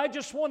God. I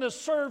just want to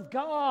serve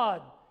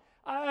God.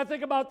 I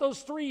think about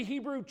those 3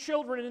 Hebrew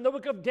children in the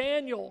book of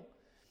Daniel.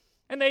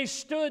 And they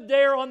stood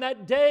there on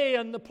that day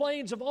on the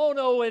plains of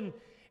Ono,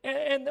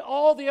 and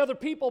all the other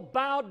people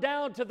bowed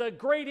down to the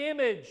great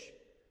image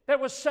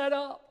that was set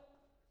up.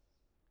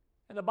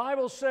 And the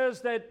Bible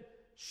says that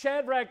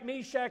Shadrach,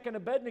 Meshach, and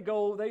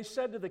Abednego, they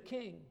said to the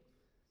king,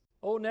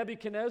 "O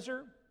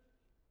Nebuchadnezzar,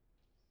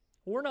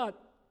 we're not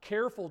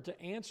careful to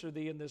answer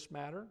thee in this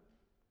matter.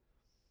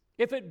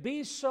 If it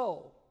be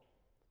so,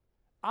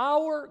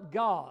 our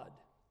God,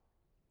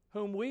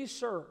 whom we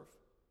serve,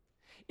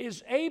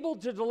 is able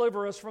to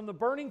deliver us from the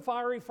burning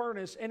fiery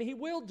furnace, and he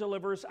will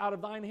deliver us out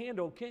of thine hand,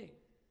 O king.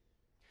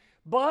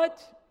 But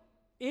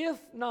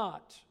if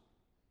not,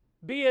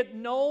 be it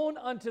known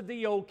unto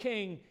thee, O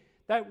king,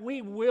 that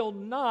we will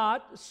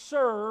not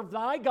serve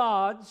thy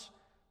gods,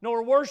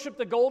 nor worship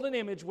the golden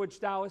image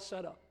which thou hast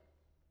set up."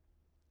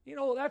 You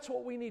know, that's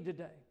what we need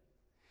today,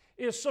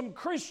 is some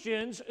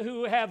Christians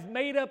who have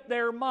made up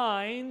their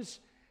minds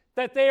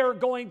that they are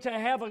going to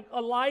have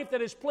a life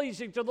that is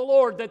pleasing to the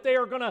Lord, that they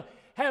are going to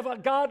have a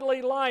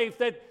godly life,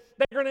 that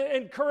they're going to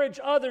encourage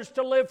others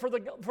to live for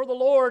the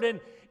Lord.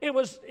 And it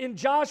was in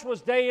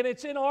Joshua's day, and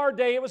it's in our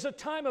day, it was a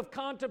time of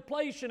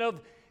contemplation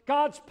of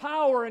God's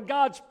power and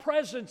God's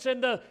presence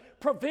and the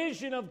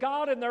provision of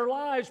God in their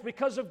lives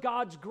because of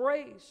God's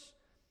grace.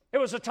 It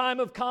was a time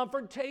of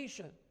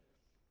confrontation.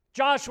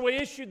 Joshua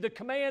issued the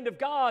command of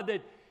God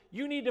that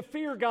you need to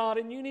fear God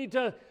and you need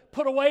to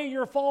put away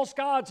your false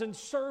gods and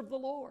serve the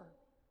Lord.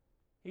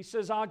 He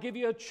says, I'll give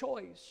you a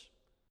choice.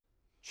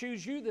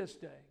 Choose you this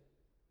day.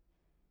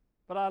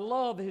 But I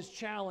love his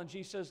challenge.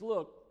 He says,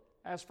 look,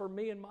 as for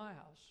me and my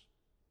house,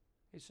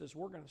 he says,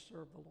 we're going to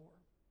serve the Lord.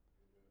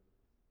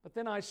 But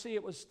then I see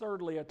it was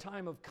thirdly a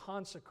time of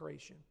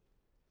consecration.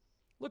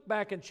 Look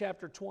back in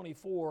chapter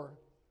 24.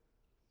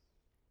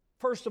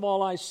 First of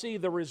all, I see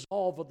the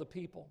resolve of the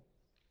people.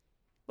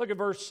 Look at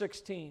verse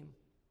 16.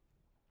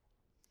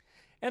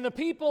 And the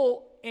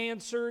people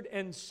answered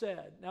and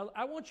said. Now,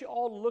 I want you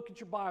all to look at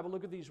your Bible.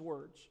 Look at these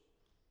words.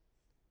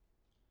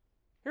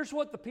 Here's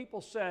what the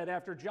people said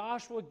after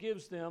Joshua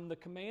gives them the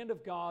command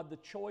of God, the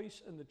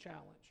choice, and the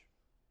challenge.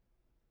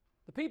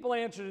 The people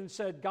answered and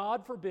said,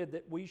 God forbid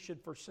that we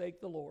should forsake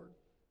the Lord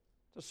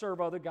to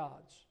serve other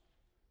gods.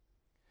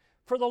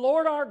 For the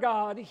Lord our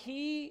God,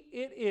 He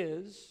it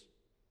is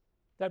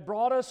that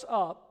brought us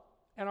up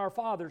and our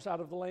fathers out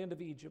of the land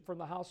of Egypt from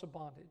the house of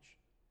bondage,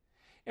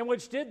 and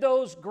which did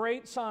those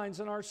great signs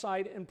in our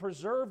sight and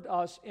preserved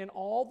us in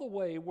all the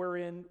way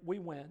wherein we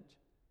went,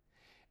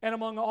 and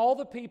among all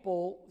the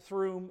people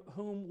through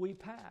whom we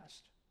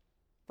passed.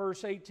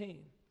 Verse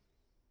 18.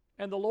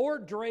 And the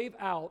Lord drave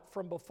out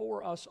from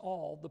before us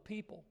all the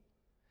people,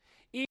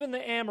 even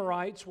the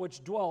Amorites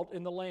which dwelt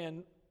in the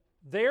land.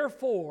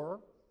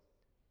 Therefore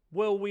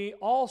will we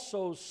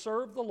also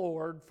serve the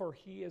Lord, for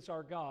He is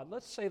our God.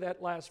 Let's say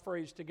that last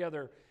phrase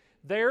together.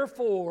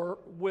 Therefore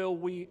will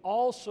we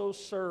also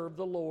serve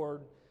the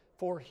Lord,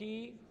 for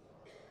He...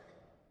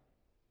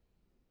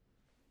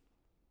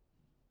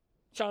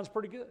 Sounds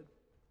pretty good.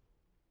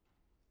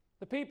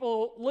 The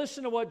people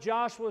listened to what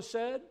Joshua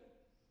said.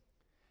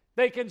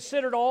 They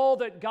considered all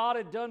that God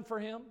had done for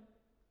him,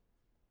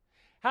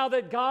 how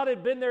that God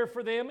had been there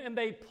for them, and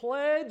they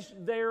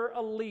pledged their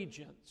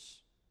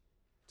allegiance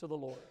to the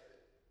Lord.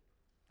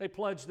 They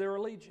pledged their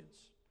allegiance.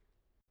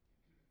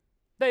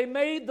 They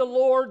made the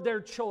Lord their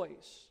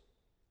choice.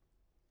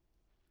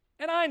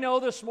 And I know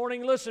this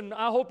morning, listen,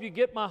 I hope you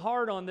get my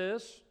heart on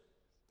this.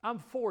 I'm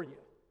for you.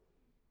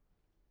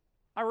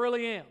 I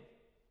really am.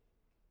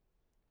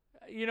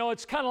 You know,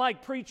 it's kind of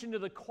like preaching to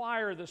the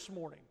choir this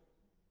morning.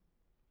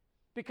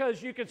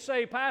 Because you could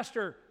say,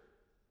 Pastor,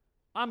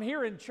 I'm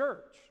here in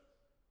church.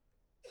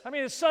 I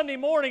mean, it's Sunday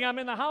morning, I'm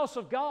in the house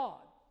of God.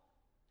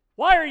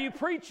 Why are you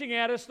preaching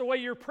at us the way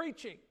you're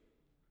preaching?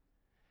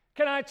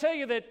 Can I tell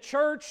you that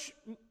church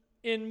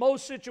in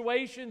most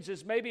situations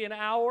is maybe an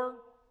hour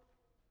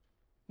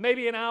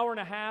and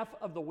a half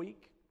of the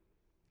week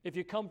if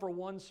you come for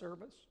one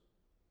service?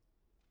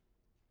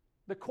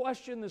 The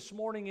question this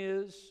morning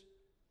is,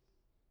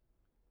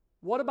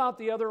 What about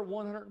the other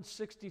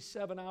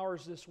 167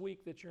 hours this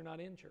week that you're not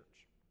in church?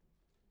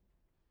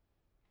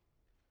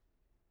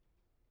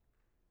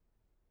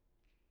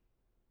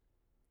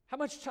 How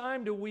much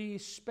time do we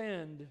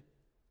spend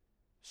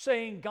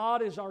saying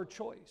God is our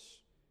choice?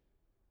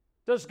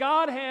 Does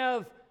God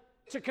have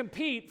to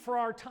compete for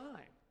our time?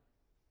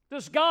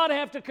 Does God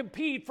have to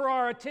compete for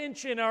our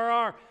attention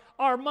or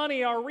our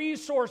money, our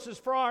resources,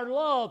 for our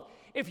love?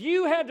 If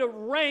you had to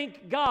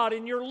rank God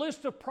in your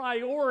list of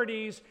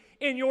priorities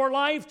in your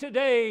life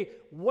today,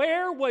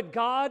 where would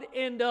God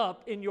end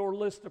up in your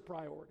list of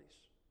priorities?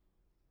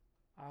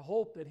 I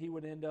hope that He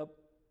would end up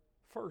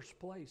first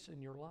place in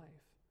your life.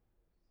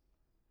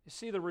 You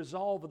see the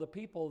resolve of the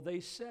people. They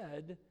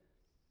said,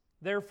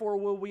 therefore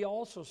will we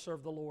also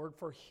serve the Lord,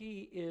 for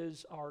He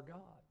is our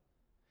God.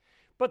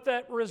 But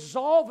that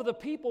resolve of the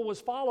people was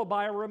followed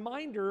by a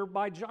reminder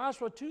by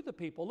Joshua to the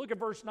people. Look at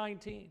verse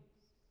 19.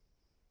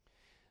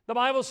 The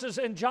Bible says,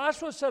 and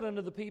Joshua said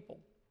unto the people,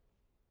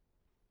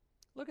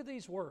 look at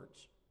these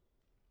words.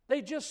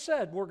 They just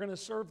said, we're going to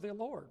serve the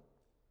Lord.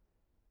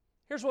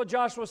 Here's what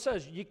Joshua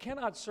says, you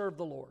cannot serve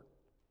the Lord,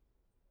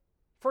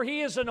 for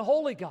He is an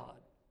holy God.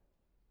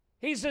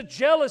 He's a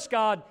jealous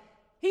God.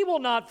 He will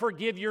not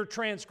forgive your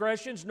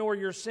transgressions nor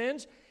your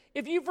sins.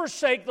 If you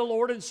forsake the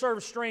Lord and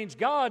serve strange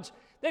gods,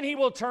 then He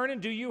will turn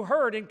and do you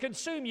hurt and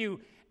consume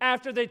you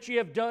after that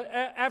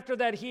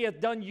He hath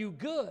done you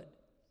good.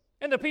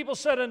 And the people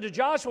said unto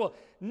Joshua,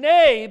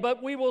 nay,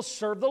 but we will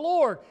serve the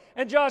Lord.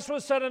 And Joshua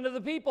said unto the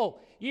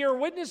people, ye are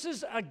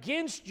witnesses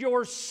against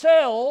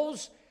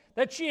yourselves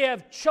that ye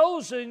have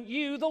chosen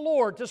you the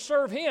Lord to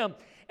serve Him.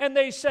 And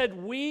they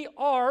said, we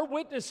are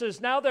witnesses.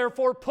 Now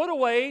therefore put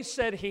away,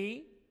 said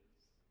he,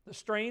 the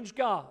strange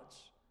gods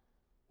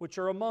which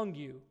are among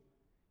you,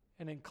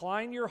 and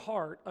incline your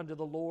heart unto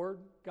the Lord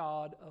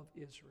God of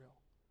Israel.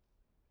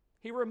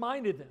 He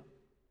reminded them.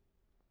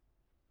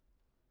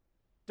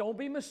 Don't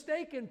be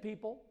mistaken,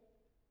 people.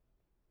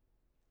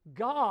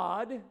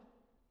 God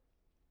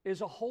is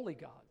a holy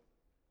God.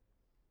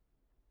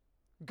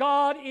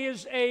 God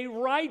is a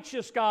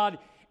righteous God.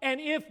 And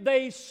if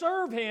they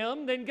serve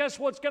Him, then guess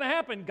what's going to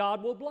happen?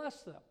 God will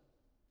bless them.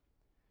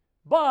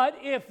 But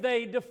if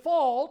they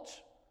default,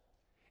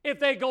 if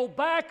they go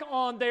back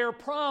on their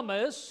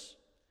promise,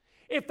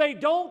 if they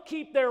don't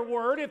keep their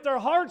word, if their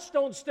hearts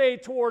don't stay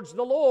towards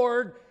the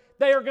Lord,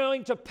 they are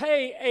going to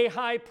pay a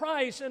high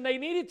price. And they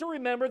needed to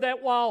remember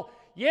that while,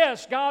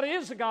 yes, God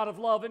is a God of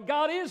love, and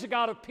God is a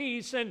God of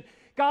peace, and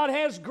God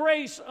has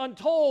grace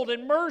untold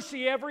and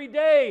mercy every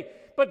day,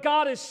 but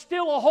God is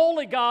still a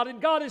holy God, and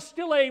God is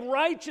still a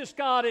righteous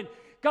God, and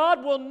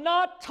God will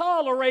not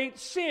tolerate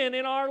sin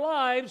in our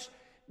lives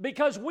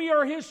because we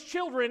are His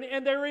children,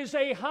 and there is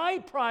a high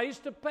price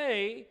to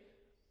pay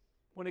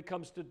when it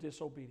comes to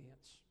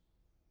disobedience.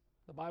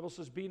 The Bible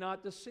says, be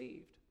not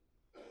deceived.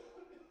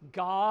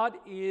 God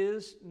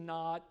is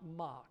not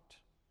mocked.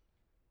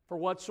 For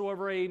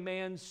whatsoever a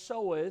man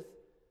soweth,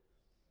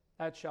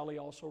 that shall he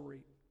also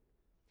reap.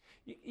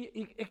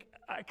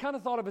 I kind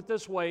of thought of it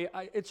this way.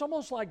 It's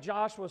almost like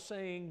Joshua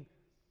saying,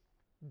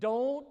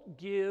 don't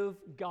give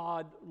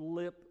God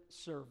lip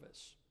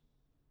service.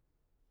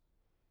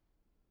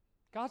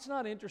 God's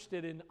not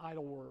interested in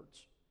idle words.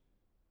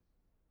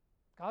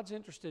 God's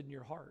interested in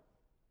your heart.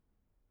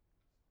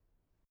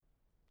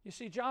 You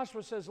see,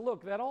 Joshua says,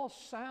 look, that all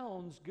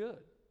sounds good.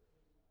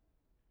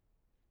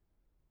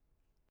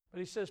 But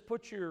he says,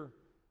 put your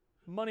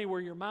money where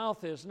your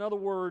mouth is. In other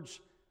words,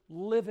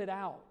 live it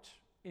out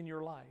in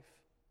your life.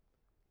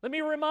 Let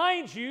me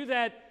remind you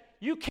that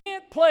you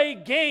can't play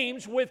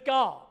games with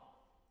God.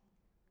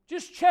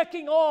 Just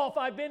checking off,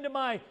 I've been to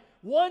my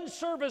one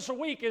service a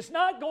week, is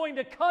not going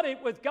to cut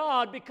it with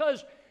God,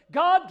 because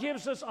God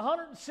gives us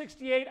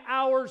 168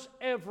 hours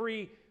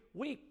every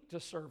week to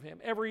serve Him,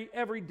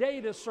 every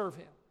day to serve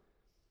Him.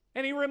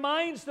 And He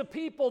reminds the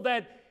people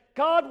that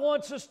God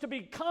wants us to be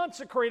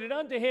consecrated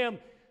unto Him.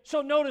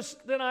 So notice,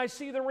 then I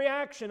see the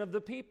reaction of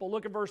the people.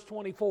 Look at verse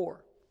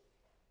 24.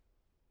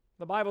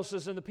 The Bible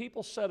says, and the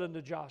people said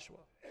unto Joshua,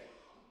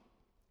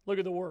 look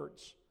at the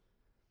words,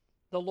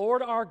 the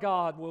Lord our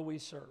God will we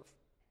serve,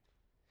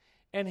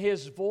 and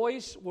His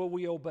voice will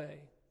we obey.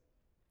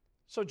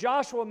 So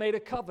Joshua made a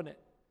covenant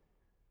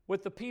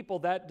with the people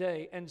that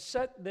day and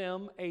set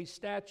them a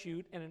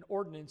statute and an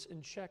ordinance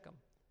in Shechem.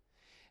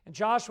 And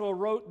Joshua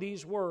wrote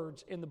these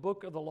words in the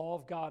book of the law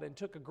of God, and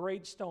took a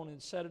great stone and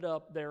set it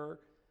up there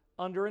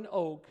under an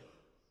oak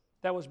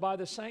that was by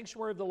the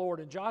sanctuary of the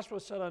Lord. And Joshua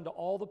said unto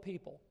all the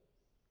people,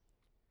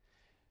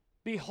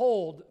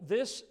 behold,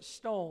 this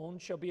stone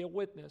shall be a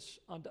witness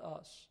unto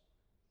us,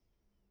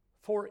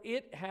 for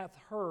it hath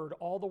heard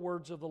all the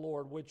words of the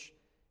Lord which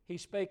He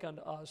spake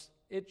unto us.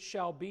 It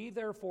shall be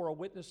therefore a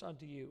witness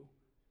unto you,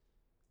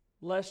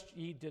 lest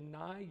ye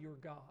deny your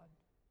God.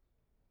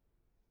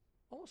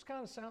 Almost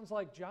kind of sounds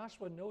like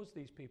Joshua knows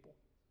these people.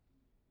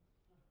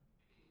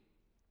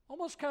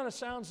 Almost kind of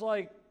sounds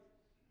like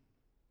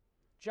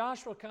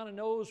Joshua kind of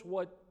knows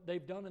what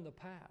they've done in the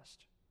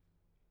past.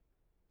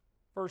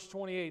 Verse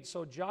 28,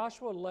 so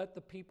Joshua let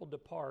the people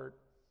depart,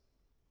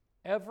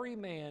 every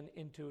man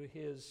into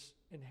his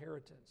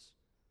inheritance.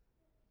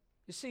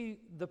 You see,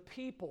 the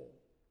people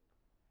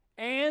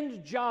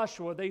and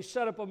Joshua, they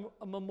set up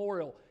a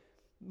memorial.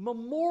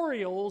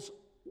 Memorials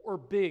were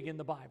big in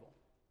the Bible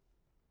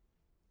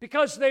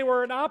because they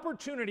were an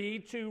opportunity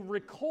to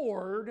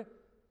record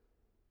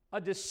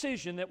a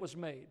decision that was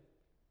made.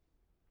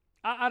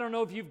 I don't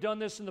know if you've done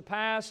this in the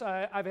past.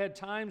 I've had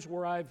times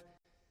where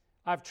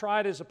I've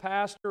tried as a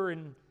pastor,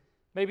 and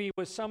maybe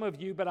with some of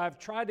you, but I've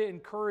tried to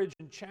encourage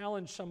and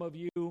challenge some of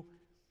you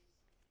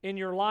in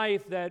your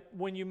life that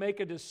when you make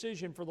a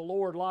decision for the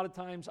Lord, a lot of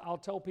times I'll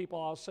tell people,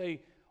 I'll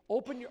say,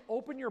 open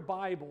your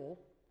Bible.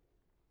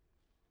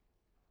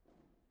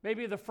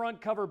 Maybe the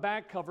front cover,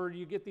 back cover,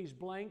 you get these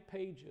blank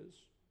pages.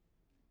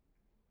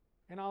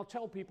 And I'll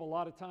tell people a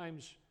lot of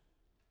times,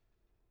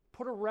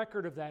 put a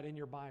record of that in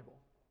your Bible.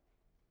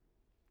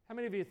 How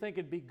many of you think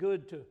it'd be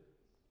good to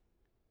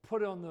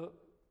put on the,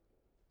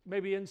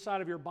 maybe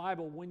inside of your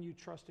Bible, when you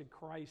trusted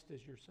Christ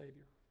as your Savior?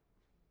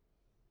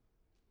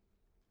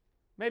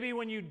 Maybe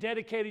when you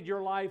dedicated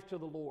your life to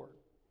the Lord.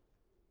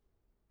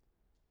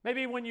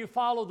 Maybe when you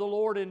followed the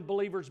Lord in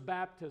believer's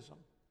baptism.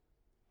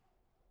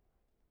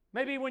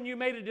 Maybe when you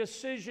made a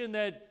decision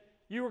that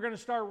you were going to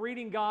start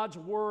reading God's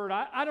Word.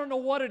 I don't know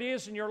what it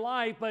is in your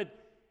life, but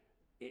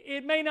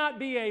it may not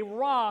be a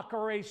rock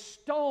or a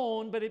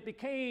stone, but it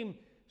became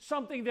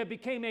something that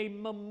became a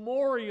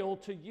memorial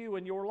to you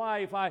in your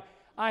life. I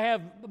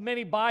have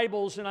many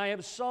Bibles, and I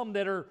have some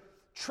that are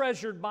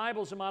treasured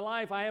Bibles in my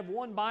life. I have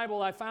one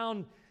Bible I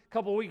found a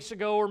couple weeks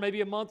ago, or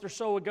maybe a month or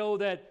so ago,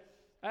 that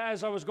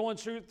as I was going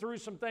through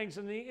some things,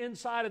 in the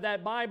inside of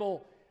that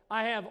Bible,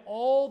 I have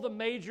all the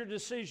major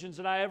decisions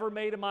that I ever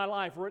made in my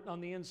life written on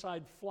the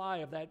inside fly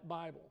of that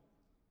Bible.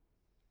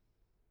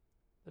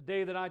 The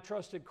day that I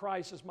trusted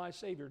Christ as my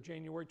Savior,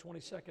 January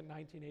 22nd,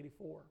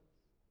 1984.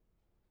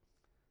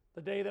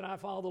 The day that I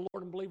followed the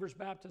Lord in believer's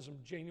baptism,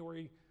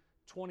 January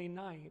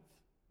 29th,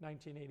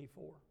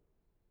 1984.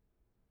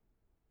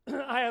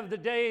 I have the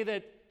day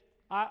that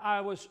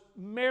I was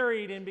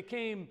married and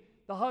became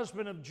the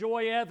husband of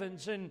Joy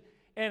Evans, and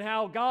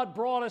how God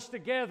brought us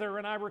together,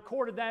 and I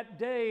recorded that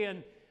day,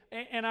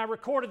 and I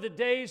recorded the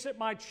days that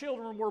my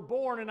children were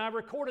born, and I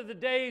recorded the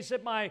days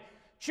that my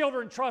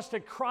children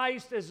trusted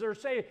Christ as their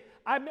Savior.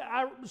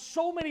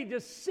 So many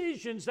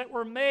decisions that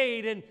were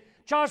made, and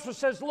Joshua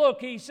says, look,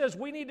 he says,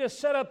 we need to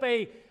set up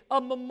a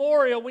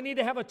memorial. We need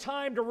to have a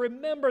time to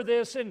remember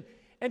this. And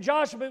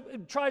Joshua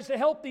tries to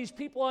help these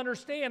people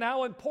understand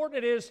how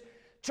important it is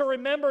to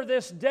remember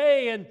this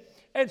day.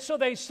 And so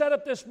they set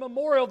up this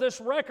memorial,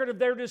 this record of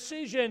their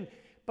decision.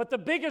 But the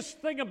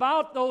biggest thing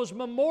about those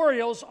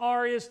memorials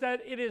is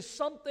that it is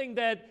something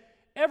that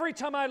every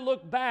time I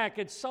look back,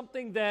 it's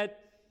something that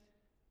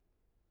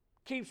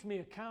keeps me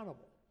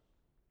accountable.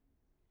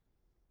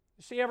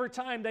 See, every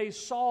time they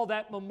saw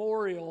that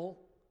memorial,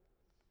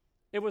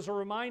 it was a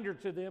reminder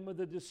to them of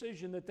the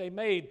decision that they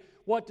made.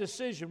 What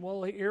decision?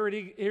 Well, here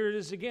it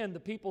is again. The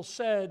people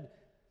said,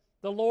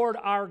 the Lord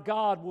our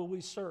God will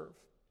we serve,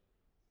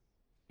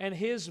 and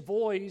His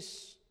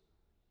voice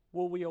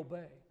will we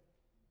obey.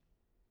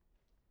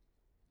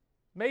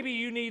 Maybe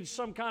you need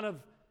some kind of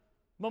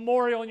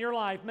memorial in your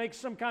life. Make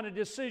some kind of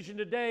decision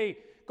today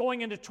going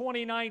into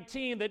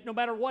 2019 that no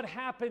matter what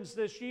happens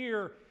this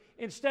year,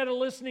 instead of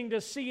listening to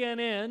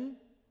CNN,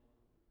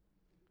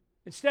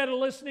 instead of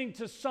listening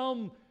to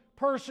some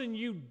person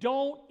you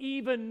don't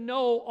even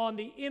know on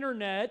the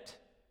internet,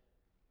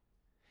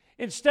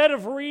 instead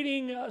of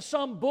reading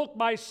some book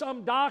by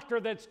some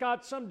doctor that's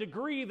got some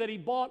degree that he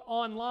bought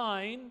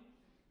online,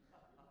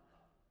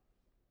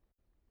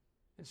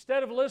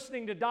 instead of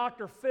listening to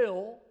Dr.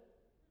 Phil,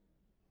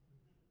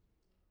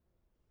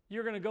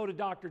 you're going to go to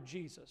Dr.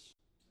 Jesus.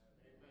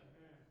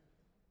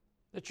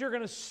 That you're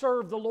going to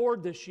serve the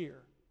Lord this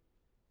year.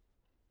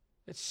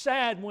 It's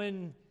sad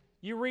when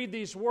you read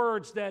these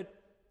words that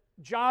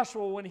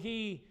Joshua, when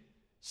he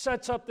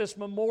sets up this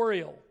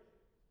memorial,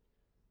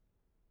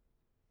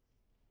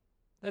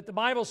 that the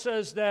Bible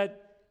says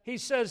that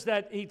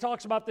he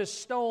talks about this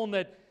stone,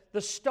 that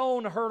the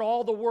stone heard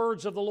all the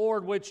words of the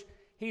Lord which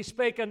He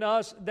spake unto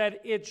us, that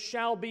it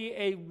shall be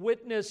a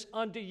witness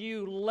unto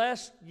you,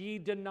 lest ye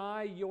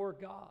deny your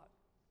God.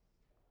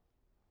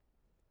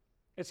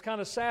 It's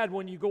kind of sad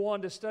when you go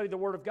on to study the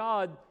Word of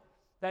God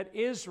that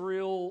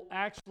Israel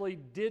actually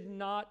did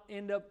not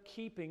end up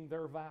keeping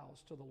their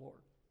vows to the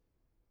Lord.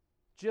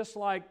 Just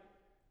like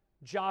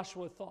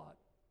Joshua thought.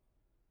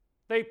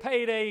 They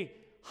paid a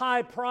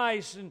high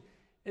price and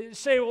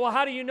say, well,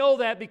 how do you know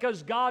that?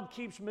 Because God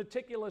keeps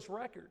meticulous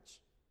records.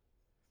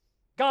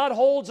 God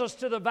holds us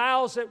to the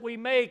vows that we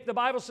make. The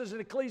Bible says in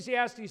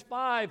Ecclesiastes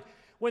 5,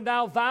 when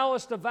thou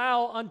vowest a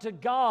vow unto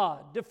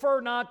God, defer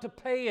not to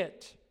pay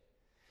it.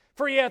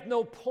 For He hath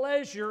no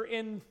pleasure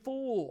in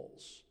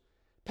fools.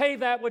 Pay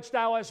that which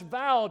thou hast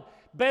vowed.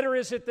 Better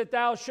is it that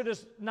thou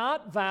shouldest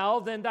not vow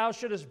than thou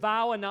shouldest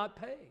vow and not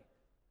pay.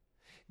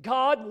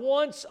 God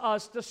wants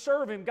us to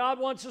serve Him. God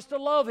wants us to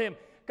love Him.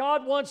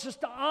 God wants us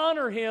to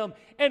honor Him.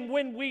 And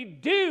when we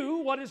do,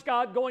 what is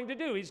God going to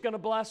do? He's going to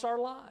bless our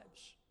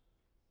lives.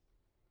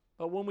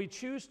 But when we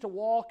choose to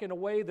walk in a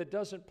way that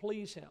doesn't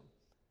please Him,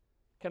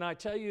 can I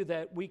tell you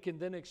that we can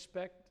then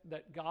expect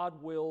that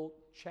God will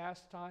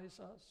chastise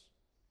us?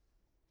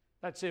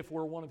 That's if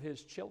we're one of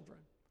His children.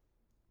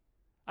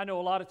 I know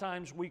a lot of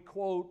times we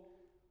quote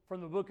from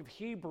the book of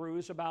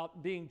Hebrews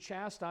about being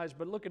chastised,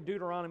 but look at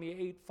Deuteronomy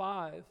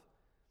 8:5.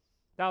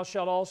 Thou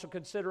shalt also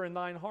consider in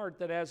thine heart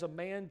that as a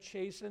man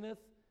chasteneth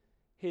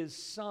his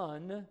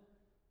son,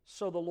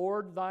 so the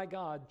Lord thy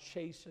God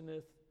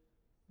chasteneth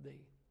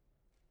thee.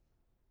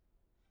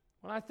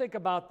 When I think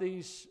about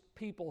these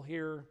people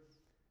here,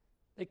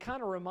 they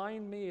kind of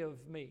remind me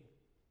of me.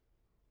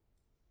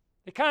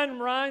 They kind of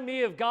remind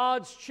me of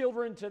God's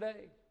children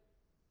today.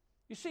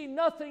 You see,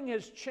 nothing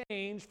has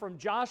changed from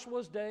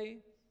Joshua's day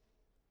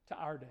to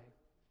our day.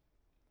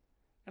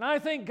 And I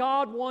think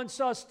God wants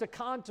us to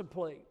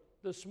contemplate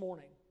this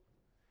morning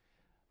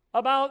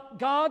about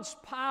God's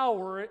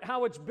power,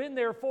 how it's been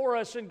there for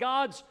us, and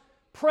God's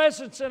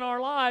presence in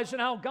our lives,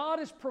 and how God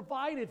has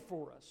provided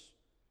for us.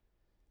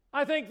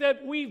 I think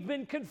that we've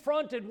been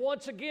confronted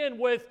once again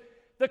with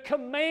the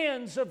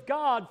commands of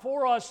God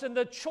for us and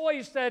the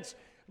choice that's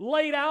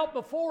laid out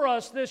before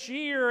us this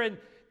year and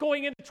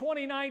going into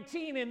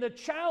 2019, and the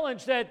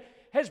challenge that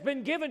has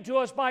been given to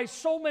us by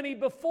so many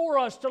before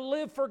us to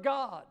live for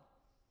God.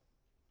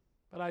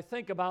 But I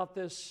think about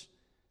this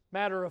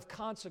matter of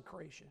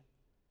consecration,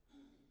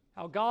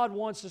 how God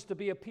wants us to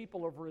be a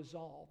people of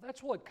resolve.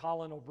 That's what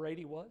Colin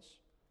O'Brady was.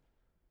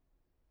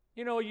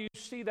 You know, you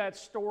see that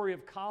story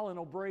of Colin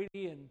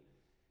O'Brady and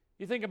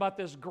you think about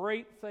this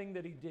great thing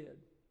that he did,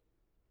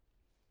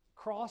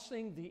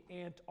 crossing the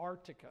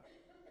Antarctica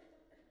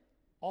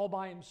all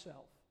by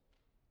himself.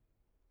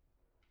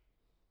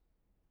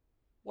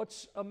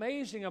 What's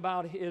amazing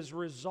about his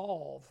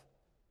resolve,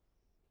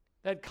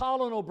 that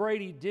Colin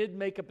O'Brady did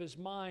make up his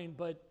mind,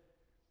 but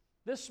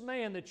this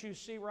man that you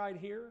see right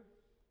here,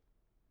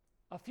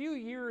 a few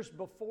years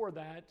before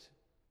that,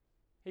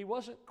 he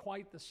wasn't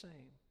quite the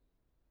same.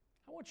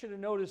 I want you to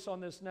notice on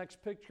this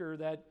next picture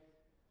that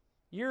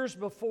years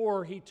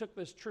before he took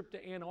this trip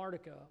to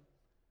Antarctica,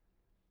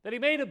 that he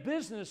made a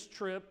business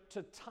trip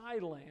to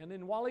Thailand,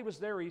 and while he was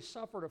there, he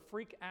suffered a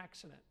freak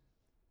accident.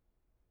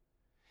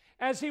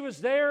 As he was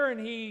there and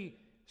he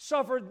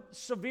suffered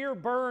severe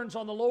burns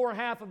on the lower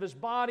half of his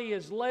body,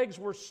 his legs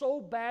were so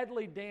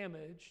badly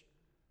damaged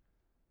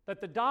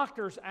that the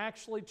doctors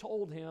actually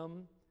told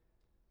him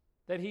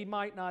that he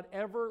might not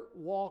ever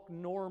walk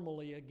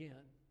normally again.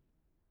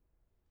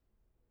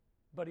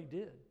 But he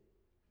did,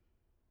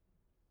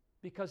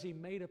 because he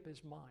made up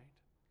his mind.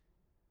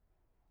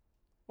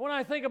 When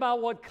I think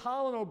about what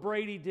Colin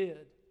O'Brady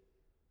did,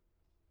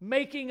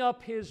 making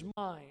up his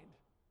mind,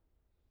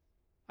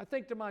 I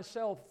think to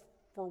myself,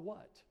 for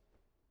what?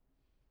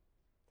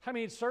 I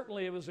mean,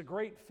 certainly it was a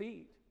great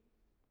feat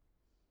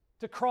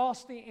to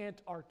cross the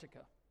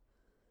Antarctica.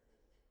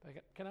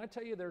 But can I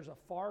tell you there's a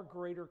far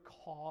greater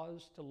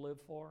cause to live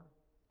for?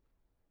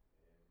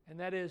 And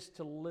that is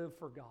to live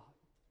for God.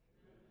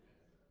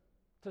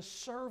 To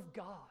serve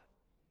God.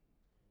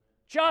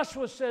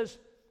 Joshua says,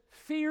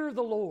 fear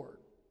the Lord.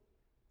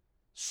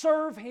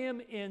 Serve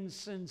Him in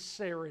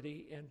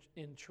sincerity and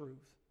in truth.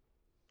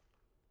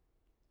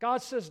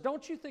 God says,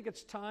 don't you think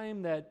it's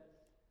time that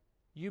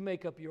you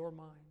make up your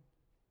mind?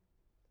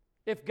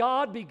 If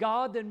God be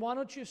God, then why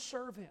don't you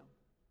serve Him?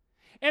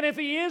 And if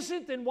He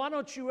isn't, then why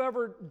don't you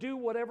ever do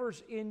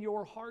whatever's in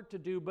your heart to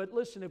do? But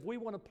listen, if we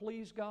want to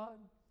please God,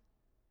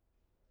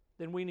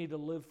 then we need to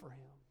live for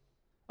Him.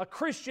 A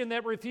Christian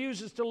that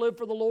refuses to live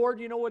for the Lord,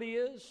 you know what he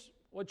is?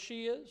 What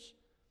she is?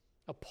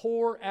 A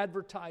poor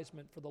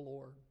advertisement for the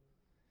Lord.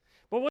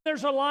 But when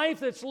there's a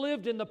life that's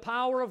lived in the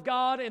power of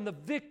God and the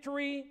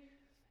victory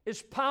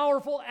is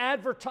powerful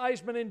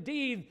advertisement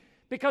indeed,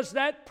 because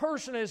that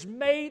person has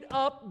made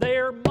up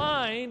their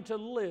mind to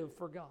live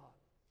for God.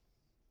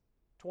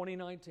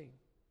 2019.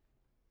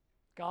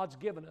 God's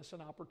given us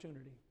an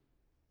opportunity.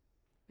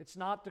 It's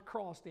not to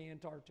cross the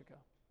Antarctica,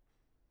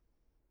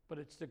 but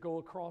it's to go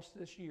across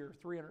this year,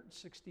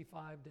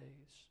 365 days,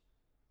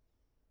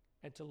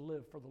 and to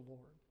live for the Lord.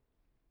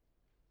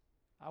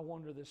 I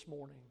wonder this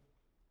morning,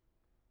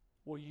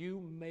 will you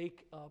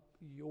make up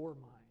your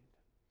mind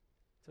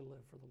to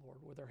live for the Lord?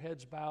 With our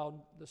heads bowed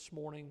this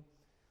morning,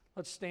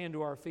 let's stand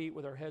to our feet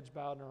with our heads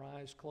bowed and our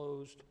eyes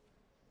closed.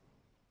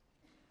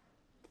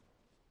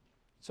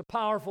 It's a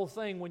powerful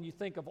thing when you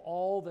think of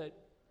all that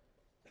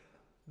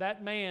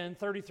that man,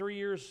 33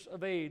 years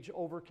of age,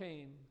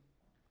 overcame.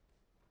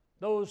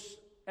 Those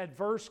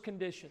adverse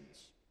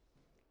conditions.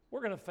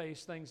 We're going to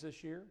face things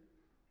this year.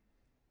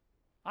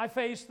 I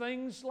faced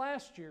things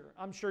last year.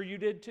 I'm sure you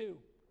did too.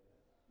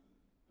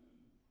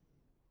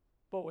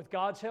 But with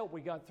God's help,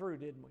 we got through,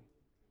 didn't we?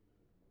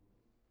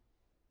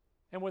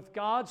 And with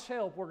God's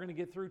help, we're going to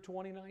get through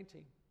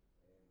 2019.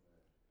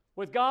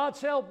 With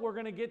God's help, we're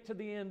going to get to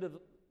the end of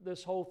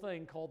this whole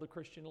thing called the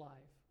Christian life.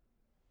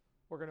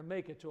 We're going to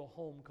make it to a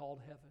home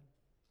called heaven.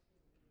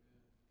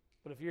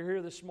 But if you're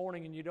here this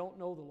morning and you don't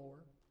know the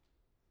Lord,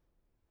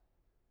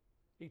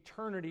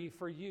 eternity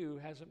for you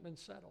hasn't been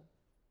settled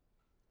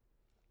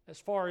as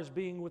far as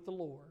being with the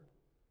Lord.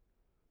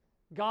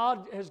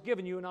 God has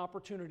given you an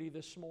opportunity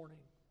this morning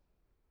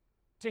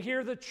to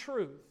hear the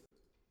truth,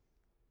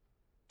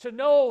 to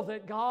know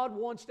that God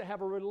wants to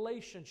have a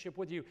relationship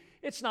with you.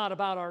 It's not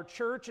about our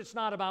church. It's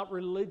not about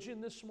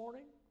religion this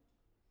morning.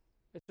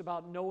 It's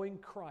about knowing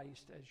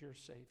Christ as your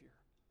Savior,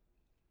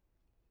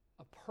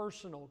 a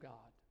personal God.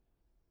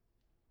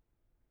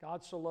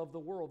 God so loved the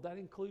world, that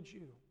includes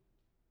you.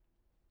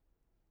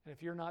 And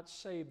if you're not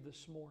saved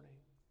this morning,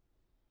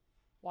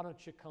 why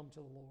don't you come to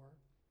the Lord?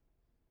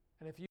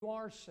 And if you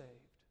are saved,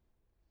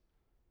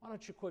 why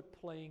don't you quit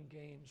playing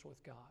games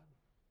with God?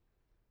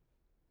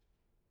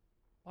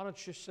 Why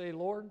don't you say,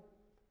 Lord,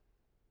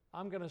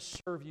 I'm going to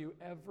serve you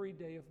every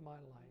day of my life.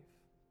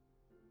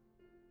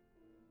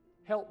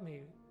 Help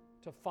me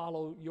to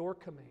follow your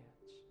commands.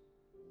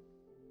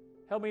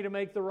 Help me to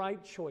make the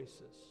right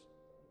choices.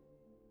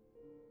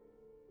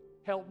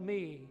 Help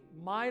me,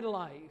 my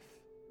life,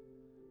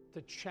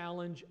 to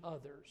challenge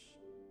others.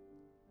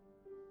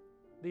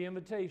 The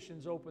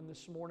invitation's open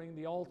this morning.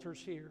 The altar's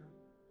here.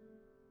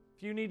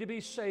 If you need to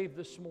be saved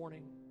this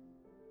morning,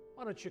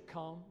 why don't you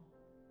come?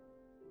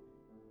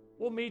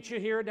 We'll meet you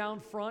here down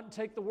front and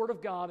take the Word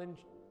of God and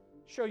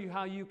show you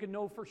how you can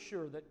know for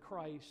sure that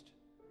Christ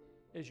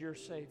is your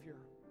Savior.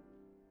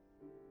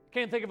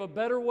 Can't think of a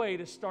better way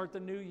to start the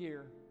new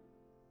year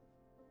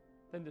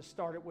than to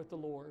start it with the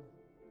Lord.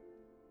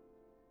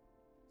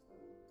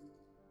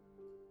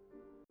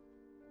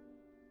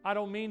 I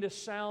don't mean to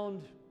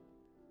sound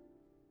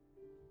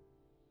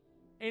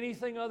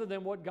anything other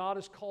than what God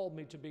has called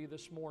me to be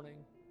this morning.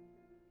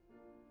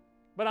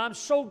 But I'm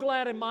so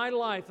glad in my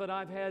life that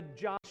I've had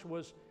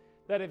Joshuas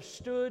that have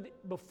stood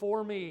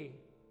before me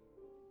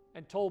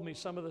and told me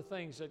some of the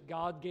things that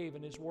God gave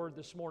in His Word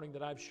this morning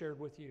that I've shared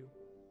with you.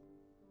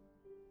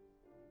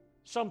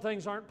 Some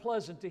things aren't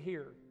pleasant to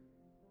hear.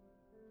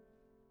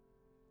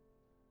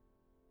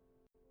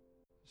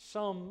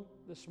 Some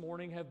this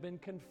morning have been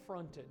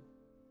confronted.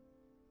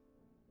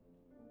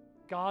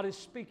 God is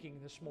speaking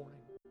this morning.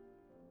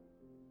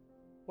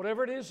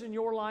 Whatever it is in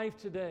your life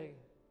today,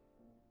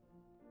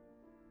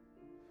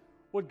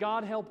 would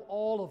God help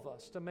all of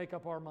us to make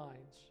up our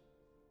minds?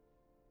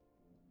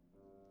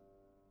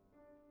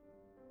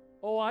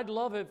 Oh, I'd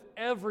love if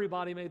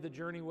everybody made the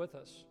journey with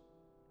us.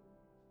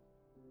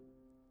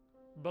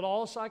 But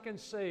all I can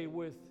say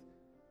with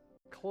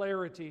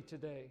clarity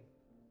today,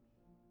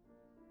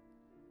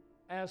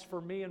 as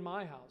for me and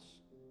my house,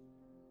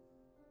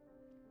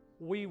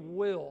 we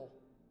will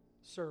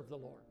serve the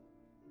Lord.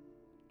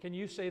 Can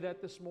you say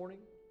that this morning?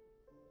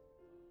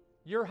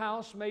 Your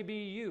house may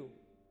be you.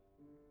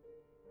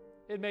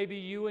 It may be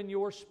you and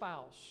your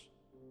spouse.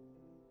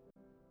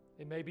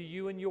 It may be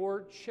you and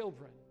your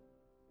children.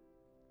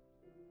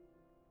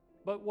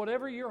 But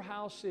whatever your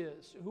house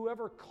is,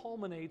 whoever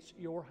culminates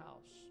your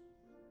house,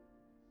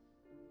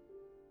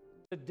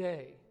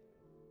 today,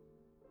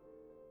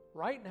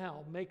 right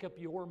now, make up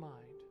your mind.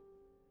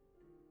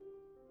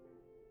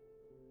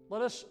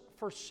 Let us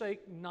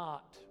forsake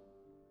not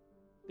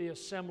the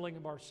assembling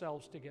of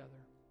ourselves together.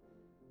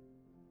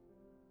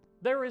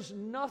 There is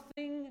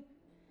nothing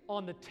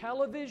on the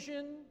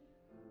television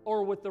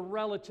or with the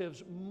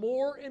relatives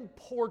more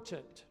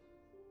important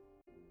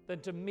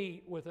than to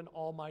meet with an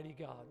almighty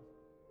God.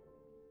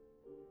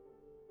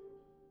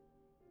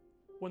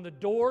 When the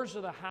doors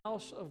of the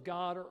house of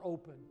God are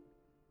open,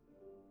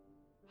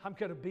 I'm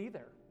going to be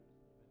there.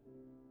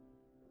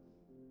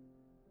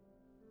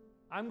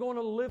 I'm going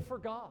to live for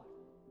God.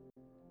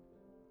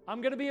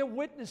 I'm going to be a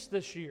witness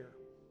this year.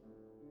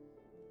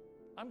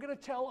 I'm going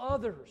to tell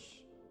others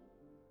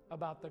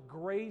about the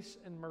grace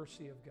and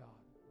mercy of God.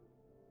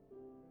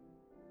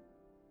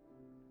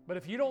 But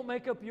if you don't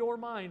make up your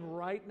mind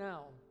right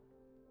now,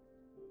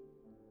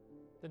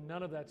 then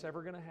none of that's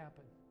ever going to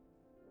happen.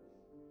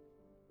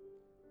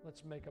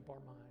 Let's make up our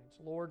minds.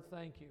 Lord,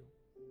 thank you.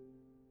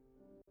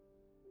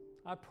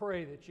 I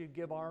pray that you'd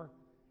give our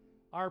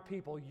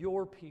people,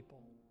 your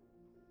people,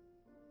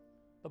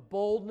 the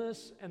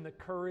boldness and the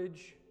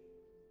courage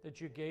that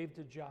you gave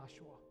to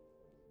Joshua.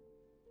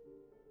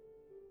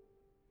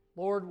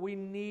 Lord, we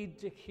need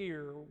to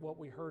hear what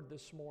we heard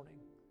this morning.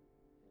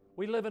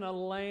 We live in a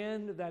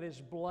land that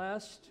is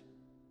blessed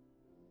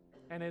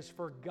and has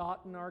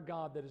forgotten our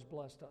God that has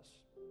blessed us.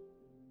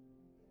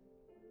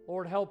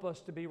 Lord, help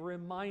us to be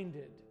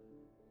reminded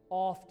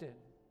often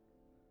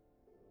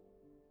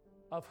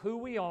of who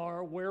we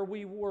are, where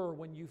we were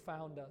when you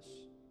found us,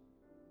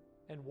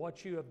 and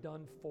what you have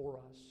done for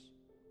us.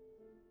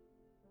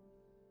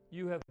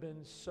 You have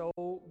been so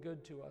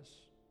good to us.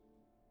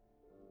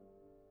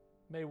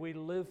 May we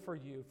live for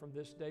you from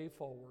this day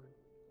forward.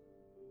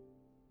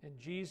 In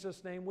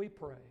Jesus' name we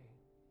pray.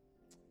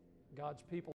 God's people